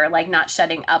Parker, like, not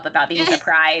shutting up about being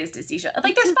surprised to see.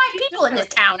 Like, there's 5 people in this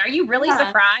town. Are you really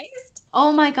surprised?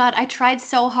 Oh my God, I tried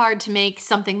so hard to make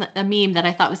a meme that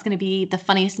I thought was going to be the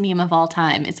funniest meme of all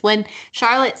time. It's when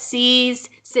Charlotte sees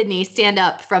Sydney stand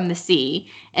up from the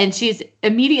sea and she's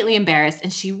immediately embarrassed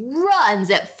and she runs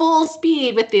at full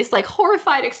speed with this like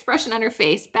horrified expression on her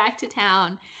face back to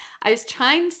town. I was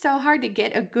trying so hard to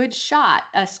get a good shot,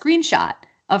 a screenshot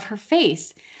of her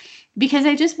face because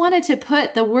I just wanted to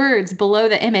put the words below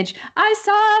the image. I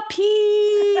saw a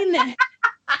peen.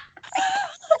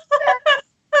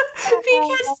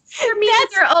 Because for me,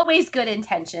 they're always good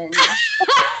intentions.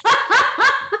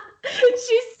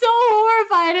 She's so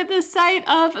horrified at the sight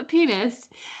of a penis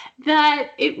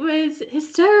that it was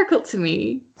hysterical to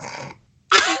me.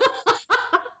 I've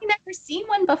never seen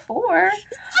one before.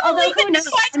 Although, who knows?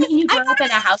 I mean, you grew up in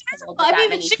a household with that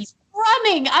many people.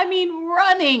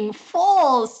 Running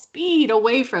full speed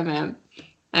away from him.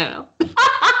 I don't know.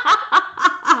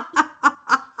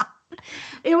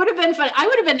 It would have been fun. I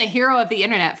would have been the hero of the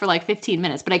internet for like 15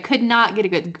 minutes, but I could not get a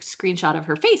good screenshot of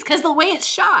her face because the way it's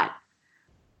shot.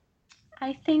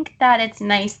 I think that it's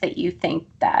nice that you think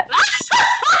that.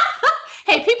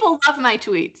 Hey, people love my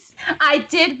tweets. I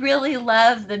did really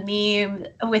love the meme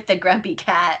with the grumpy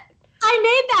cat. I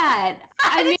made that.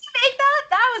 Did you make that?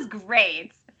 That was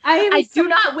great. I do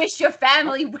not wish your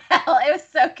family well. It was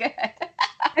so good.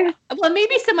 I Well,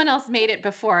 maybe someone else made it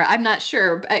before. I'm not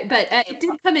sure, but it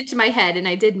did come into my head, and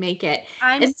I did make it.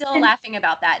 I'm still laughing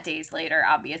about that days later,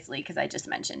 obviously, because I just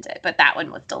mentioned it. But that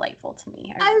one was delightful to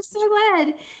me. I'm so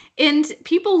glad. And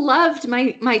people loved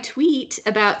my tweet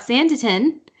about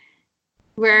Sanditon,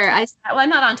 where I'm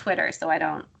not on Twitter, so I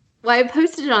don't. Well, I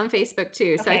posted it on Facebook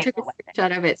too, so I took a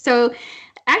screenshot of it. So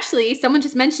actually, someone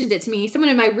just mentioned it to me.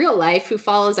 Someone in my real life who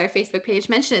follows our Facebook page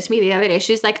mentioned it to me the other day.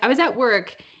 She's like, I was at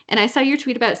work and I saw your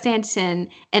tweet about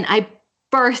Sanditon and I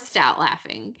burst out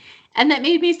laughing. And that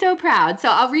made me so proud. So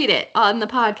I'll read it on the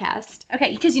podcast.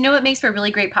 Okay, because you know what makes for a really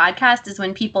great podcast is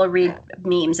when people read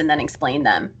memes and then explain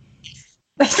them.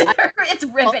 It's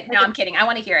rivet. No, I'm kidding. I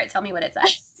want to hear it. Tell me what it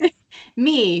says.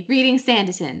 Me reading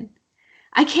Sanditon.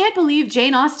 I can't believe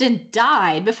Jane Austen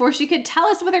died before she could tell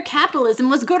us whether capitalism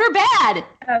was good or bad.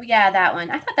 Oh, yeah, that one.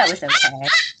 I thought that was okay.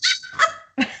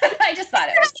 I just thought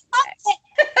it was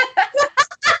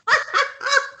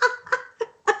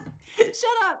okay.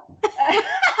 Shut up.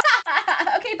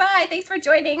 Okay, bye. Thanks for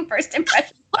joining First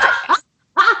Impressions.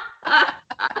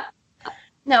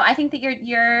 No, I think that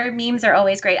your memes are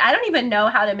always great. I don't even know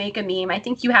how to make a meme. I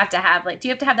think you have to have do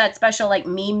you have to have that special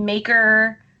meme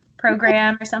maker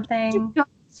program or something?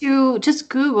 To just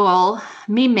Google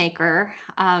Meme Maker,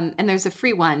 and there's a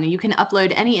free one. You can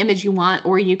upload any image you want,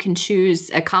 or you can choose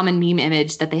a common meme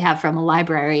image that they have from a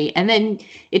library, and then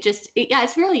it's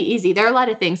really easy. There are a lot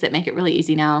of things that make it really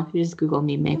easy now. You just Google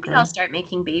Meme Maker. Maybe I'll start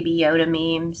making Baby Yoda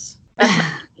memes.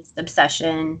 That's my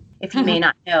obsession. If you may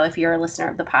not know, if you're a listener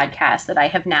of the podcast, that I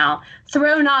have now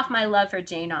thrown off my love for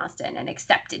Jane Austen and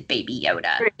accepted Baby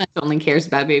Yoda. Pretty much only cares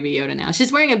about Baby Yoda now.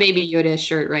 She's wearing a Baby Yoda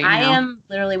shirt right now. I am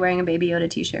literally wearing a Baby Yoda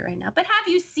t-shirt right now. But have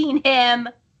you seen him?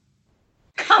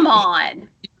 Come on.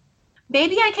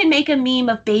 Maybe I can make a meme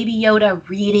of Baby Yoda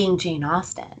reading Jane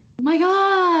Austen. Oh my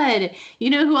God. You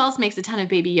know who else makes a ton of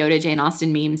Baby Yoda Jane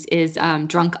Austen memes is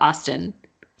Drunk Austen.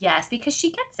 Yes, because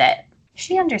she gets it.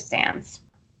 She understands.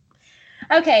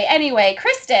 Okay, anyway,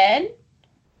 Kristen,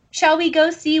 shall we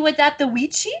go see what's at the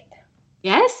Wheat Sheep?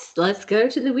 Yes, let's go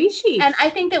to the Wheat Sheep. And I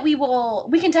think that we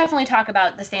can definitely talk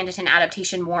about the Sanditon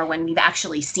adaptation more when we've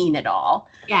actually seen it all.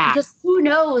 Yeah. Because who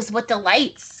knows what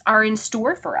delights are in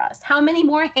store for us? How many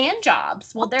more hand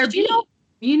jobs will there be?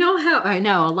 You know how, I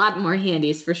know, a lot more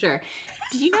handies for sure.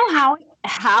 Do you know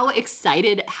how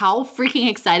freaking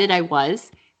excited I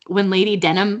was when Lady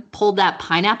Denham pulled that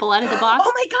pineapple out of the box?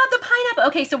 Oh my God, the pineapple.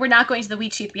 Okay, so we're not going to the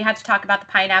Wheat Sheep. We have to talk about the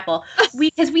pineapple.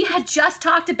 Because we had just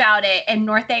talked about it in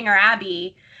Northanger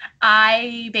Abbey.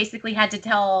 I basically had to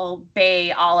tell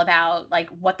Bay all about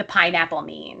what the pineapple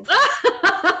means.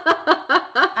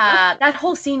 That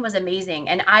whole scene was amazing.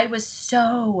 And I was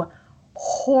so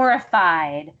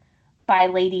horrified by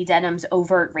Lady Denham's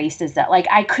overt racism.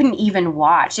 I couldn't even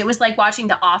watch. It was like watching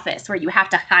The Office where you have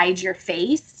to hide your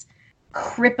face.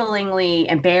 Cripplingly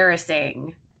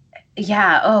embarrassing.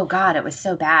 Yeah, oh God, it was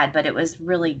so bad, but it was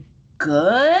really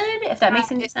good, if that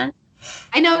makes any sense.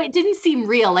 I know it didn't seem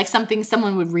real, like something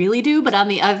someone would really do, but on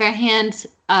the other hand,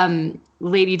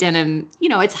 Lady Denham,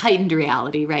 it's heightened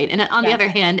reality, right? And on the other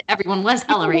hand, everyone was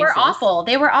hella racist.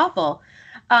 They were awful.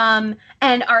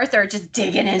 And Arthur just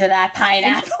digging into that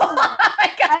pineapple. Oh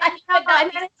my God.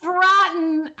 And then it's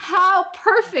rotten. How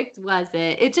perfect was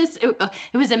it?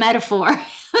 It was a metaphor.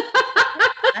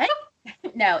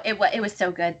 No, it was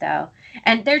so good though.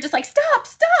 And they're just like,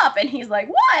 stop. And he's like,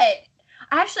 what?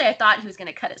 Actually, I thought he was going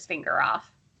to cut his finger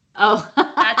off. Oh.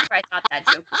 That's where I thought that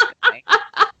joke was going.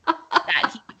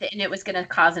 And it was going to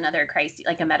cause another crisis,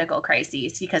 a medical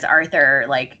crisis, because Arthur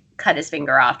cut his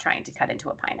finger off trying to cut into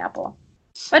a pineapple.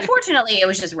 But fortunately, it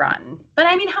was just rotten. But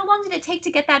I mean, how long did it take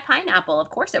to get that pineapple? Of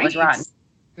course it was rotten.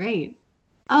 Right.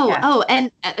 Oh,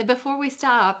 and before we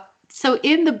stop, so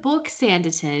in the book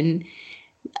Sanditon,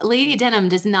 Lady Denham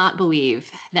does not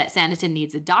believe that Sanditon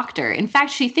needs a doctor. In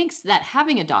fact, she thinks that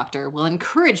having a doctor will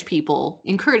encourage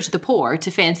the poor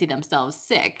to fancy themselves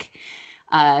sick,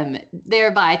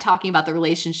 thereby talking about the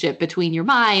relationship between your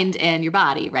mind and your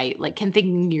body, right? Can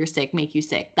thinking you're sick make you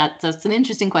sick? That's an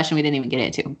interesting question we didn't even get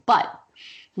into. But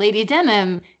Lady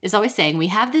Denham is always saying, we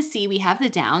have the sea, we have the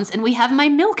downs, and we have my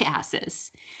milk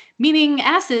asses, meaning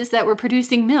asses that were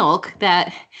producing milk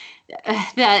that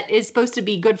is supposed to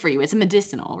be good for you. It's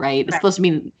medicinal, right? It's supposed to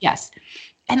be, yes.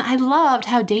 And I loved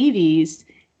how Davies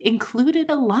included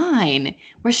a line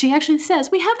where she actually says,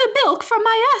 we have the milk from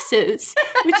my asses,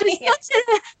 which is such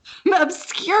an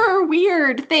obscure,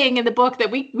 weird thing in the book that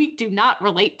we do not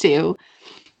relate to.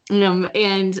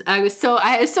 And I was so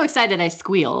excited I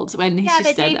squealed when he said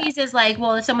that. Yeah, but Davies is like,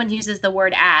 well, if someone uses the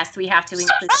word ass, we have to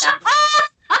include that.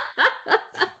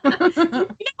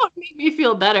 It made me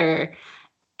feel better.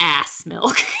 ass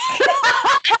milk.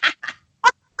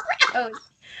 Gross.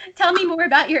 Tell me more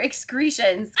about your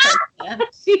excretions.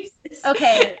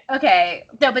 Okay.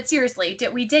 No, but seriously,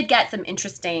 we did get some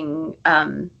interesting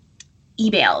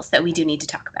emails that we do need to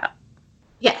talk about.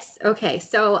 Yes. Okay.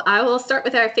 So I will start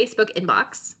with our Facebook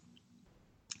inbox.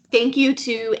 Thank you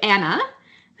to Anna,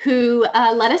 who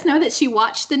let us know that she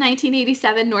watched the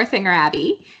 1987 Northanger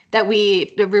Abbey that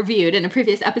we reviewed in a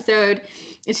previous episode.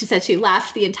 And she said she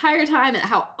laughed the entire time at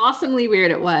how awesomely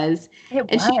weird it was.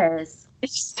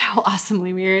 It's so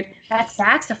awesomely weird. That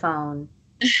saxophone.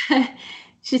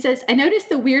 She says, I noticed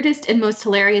the weirdest and most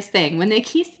hilarious thing. When they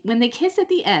kiss at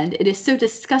the end, it is so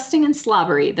disgusting and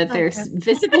slobbery that there's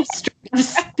visible stream of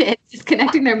spit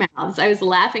disconnecting their mouths. I was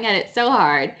laughing at it so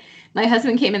hard. My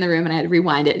husband came in the room and I had to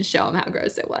rewind it and show him how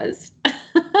gross it was.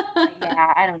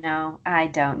 Yeah, I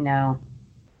don't know.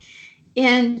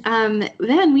 And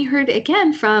then we heard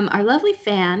again from our lovely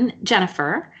fan,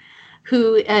 Jennifer,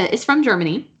 who is from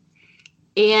Germany.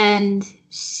 And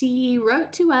she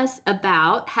wrote to us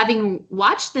about having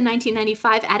watched the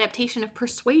 1995 adaptation of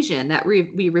Persuasion that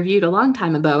we reviewed a long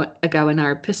time ago in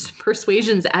our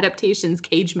Persuasion's Adaptations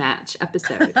Cage Match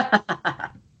episode.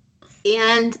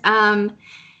 And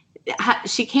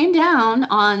she came down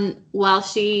on, while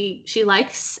she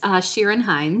likes Ciarán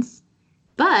Hinds,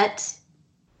 but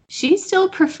she still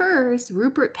prefers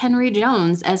Rupert Penry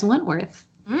Jones as Wentworth.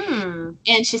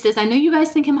 And she says, I know you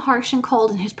guys think him harsh and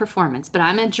cold in his performance, but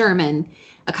I'm a German,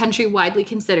 a country widely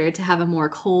considered to have a more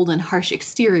cold and harsh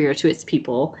exterior to its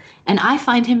people, and I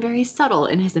find him very subtle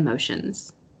in his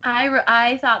emotions.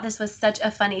 I thought this was such a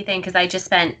funny thing because I just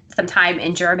spent some time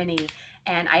in Germany,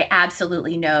 and I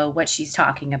absolutely know what she's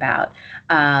talking about.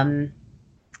 Did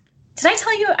I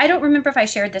tell you? I don't remember if I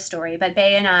shared this story, but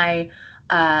Bay and I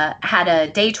had a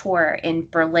day tour in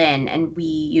Berlin, and we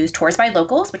used Tours by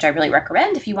Locals, which I really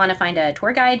recommend if you want to find a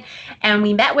tour guide. And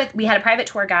we had a private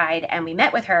tour guide, and we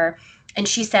met with her, and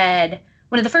she said,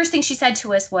 one of the first things she said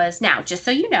to us was, now, just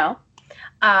so you know,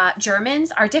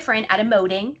 Germans are different at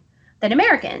emoting than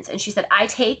Americans. And she said, I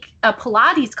take a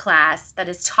Pilates class that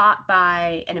is taught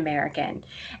by an American,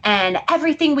 and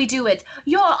everything we do, it's,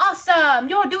 you're awesome,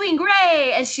 you're doing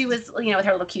great. And she was, with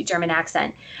her little cute German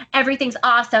accent, everything's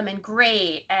awesome and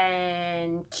great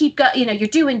and keep going, you're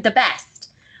doing the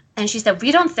best. And she said,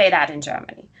 we don't say that in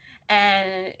Germany.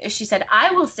 And she said,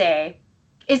 I will say,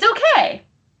 it's okay.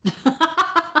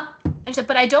 And she said,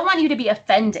 but I don't want you to be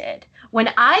offended. When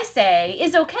I say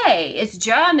is okay, it's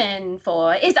German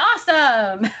for is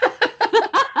awesome.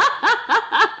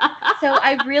 So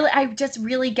I just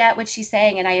really get what she's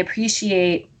saying, and I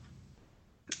appreciate,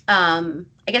 I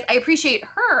appreciate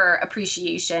her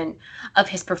appreciation of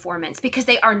his performance because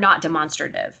they are not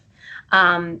demonstrative.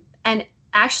 And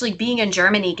actually being in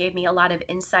Germany gave me a lot of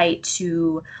insight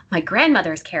to my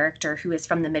grandmother's character, who is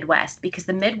from the Midwest, because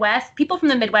people from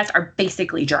the Midwest are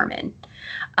basically German.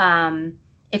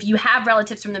 If you have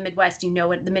relatives from the Midwest, the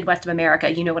Midwest of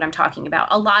America, you know what I'm talking about.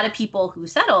 A lot of people who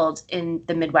settled in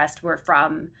the Midwest were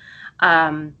from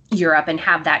Europe and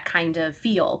have that kind of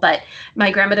feel. But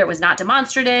my grandmother was not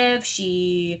demonstrative.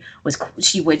 She was not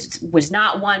she was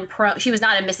not a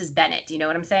Mrs. Bennett. Do you know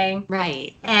what I'm saying?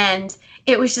 Right. And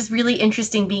it was just really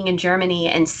interesting being in Germany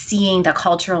and seeing the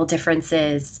cultural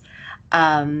differences.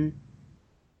 So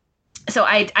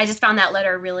I just found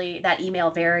that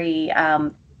email very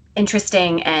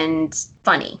interesting and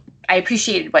funny. I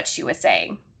appreciated what she was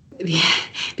saying. Yeah,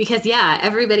 because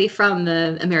everybody from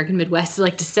the American Midwest is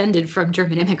descended from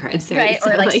German immigrants, right?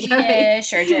 Or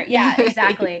Swedish, or yeah,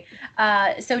 exactly.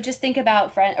 So just think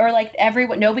about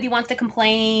nobody wants to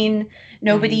complain.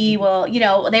 Nobody will,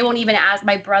 they won't even ask.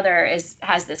 My brother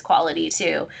has this quality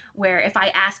too, where if I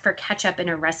ask for ketchup in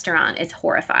a restaurant, it's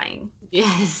horrifying.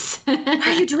 Yes. Why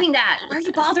are you doing that? Why are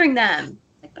you bothering them?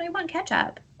 But I want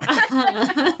ketchup.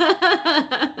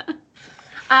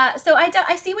 So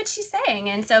I see what she's saying,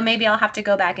 and so maybe I'll have to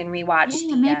go back and rewatch.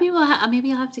 Yeah, maybe you'll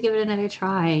have to give it another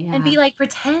try. Yeah. And be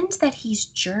pretend that he's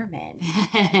German.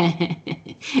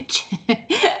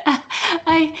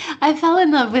 I fell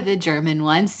in love with a German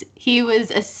once. He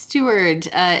was a steward,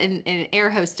 an air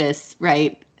hostess,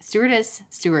 right? Steward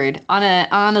on a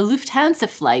Lufthansa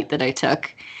flight that I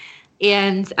took,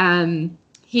 and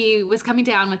he was coming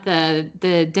down with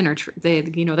the dinner,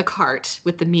 the cart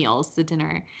with the meals, the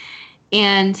dinner.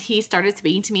 And he started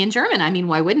speaking to me in German. I mean,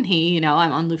 why wouldn't he?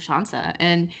 I'm on Lufthansa.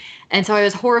 And so I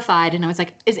was horrified, and I was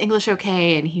like, is English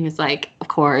okay? And he was like, of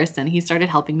course. And he started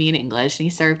helping me in English, and he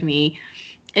served me.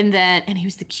 And he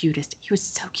was the cutest. He was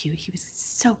so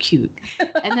cute.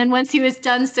 And then once he was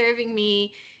done serving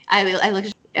me, I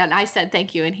looked and I said,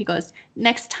 thank you. And he goes,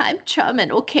 next time,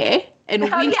 German, okay? and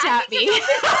winked at me.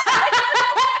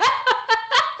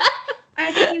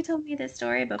 I think you told me this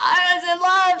story before. I was in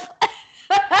love.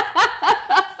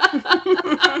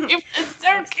 It was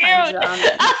so cute.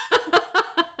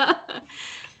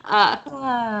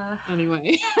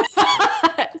 Anyway.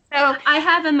 So I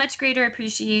have a much greater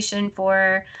appreciation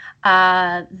for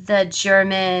the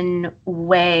German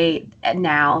way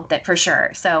now, that for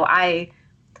sure. So I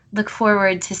look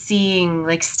forward to seeing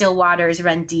like Still Waters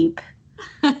Run Deep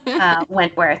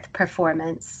Wentworth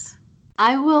performance.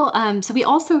 I will. So we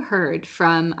also heard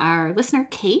from our listener,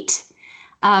 Kate,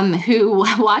 who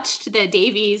watched the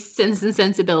Davies Sense and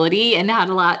Sensibility and had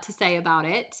a lot to say about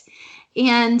it.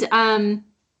 And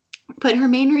but her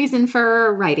main reason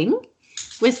for writing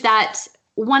was that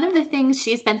one of the things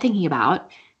she's been thinking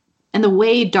about, and the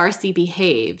way Darcy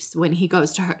behaves when he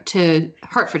goes to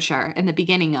Hertfordshire in the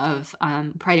beginning of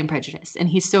Pride and Prejudice, and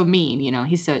he's so mean,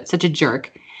 he's such a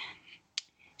jerk.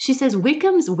 She says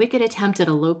Wickham's wicked attempt at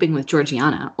eloping with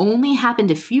Georgiana only happened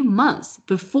a few months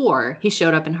before he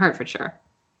showed up in Hertfordshire.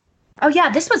 Oh, yeah,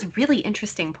 this was a really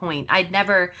interesting point.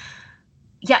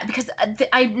 Because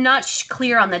I'm not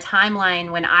clear on the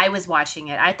timeline when I was watching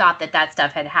it. I thought that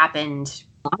stuff had happened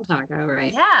a long time ago,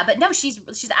 right? Yeah, but no,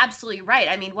 she's absolutely right.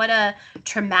 I mean, what a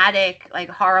traumatic, like,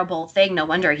 horrible thing. No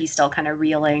wonder he's still kind of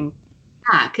reeling.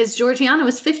 Yeah, because Georgiana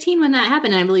was 15 when that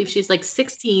happened. And I believe she's like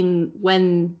 16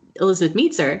 when Elizabeth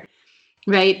meets her,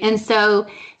 right? And so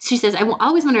she says, I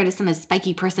always wondered if some of his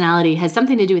spiky personality has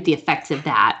something to do with the effects of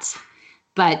that.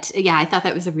 But yeah, I thought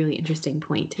that was a really interesting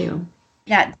point too.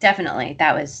 Yeah, definitely.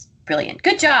 That was brilliant.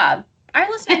 Good job. Our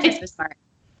listeners are so smart.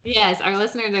 Yes, our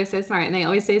listeners are so smart, and they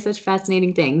always say such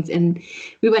fascinating things. And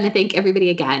we want to thank everybody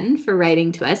again for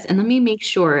writing to us. And let me make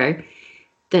sure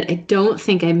that I don't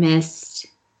think I missed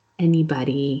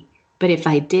anybody. But if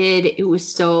I did, it was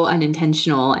so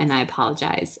unintentional, and I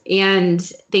apologize. And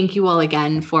thank you all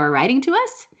again for writing to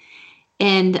us.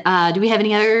 And do we have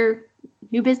any other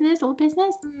new business, old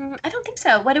business? I don't think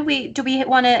so. Do we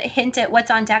want to hint at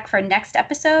what's on deck for next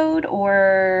episode,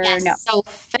 or yes, no? So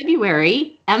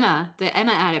February, the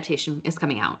Emma adaptation is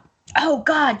coming out. Oh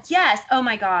God, yes. Oh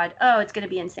my God. Oh, it's going to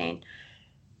be insane.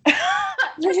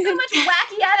 There's so much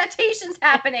wacky adaptations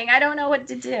happening. I don't know what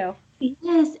to do.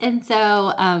 Yes, and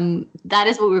so that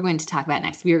is what we're going to talk about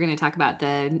next. We are going to talk about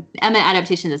the Emma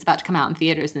adaptation that's about to come out in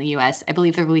theaters in the U.S. I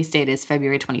believe the release date is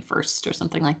February 21st or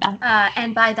something like that.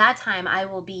 And by that time, I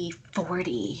will be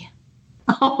 40.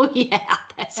 Oh, yeah,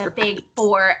 that's the right. Big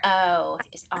 40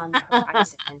 is on the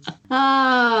horizon.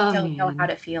 I don't know how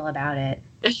to feel about it.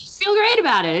 Feel great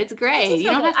about it. It's great.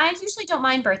 I usually don't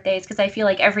mind birthdays because I feel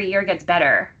like every year gets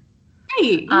better.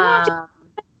 Right. You don't have to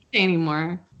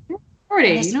anymore. 40.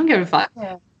 You don't give a fuck.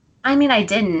 I mean, I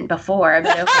didn't before,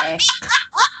 but okay.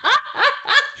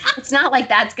 It's not like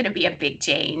that's going to be a big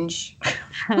change.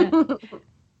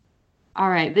 All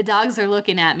right. The dogs are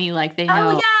looking at me like they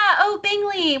know. Oh, yeah. Oh,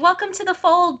 Bingley. Welcome to the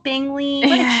fold, Bingley.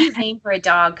 What a cute name for a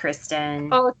dog, Kristen.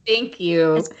 Oh, thank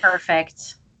you. It's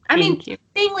perfect. Thank you.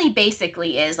 Bingley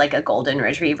basically is like a golden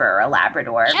retriever or a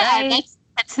Labrador, yeah, right?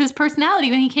 That's his personality.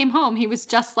 When he came home, he was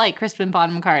just like Crispin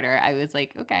Bonham Carter. I was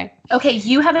like, okay. Okay,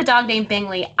 you have a dog named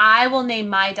Bingley. I will name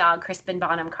my dog Crispin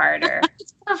Bonham Carter.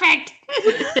 It's perfect.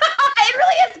 It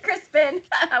really is Crispin.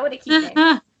 What a cute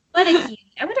name. What a cutie.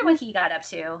 I wonder what he got up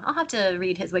to. I'll have to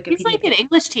read his Wikipedia. He's like an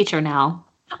English teacher now.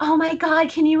 Oh my God,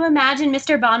 can you imagine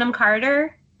Mr. Bonham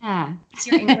Carter? Yeah. It's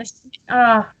your English.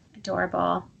 Oh,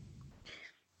 adorable.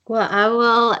 Well, I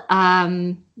will,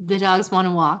 the dogs want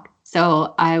to walk.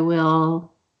 So I will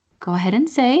go ahead and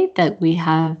say that we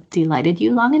have delighted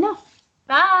you long enough.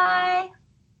 Bye.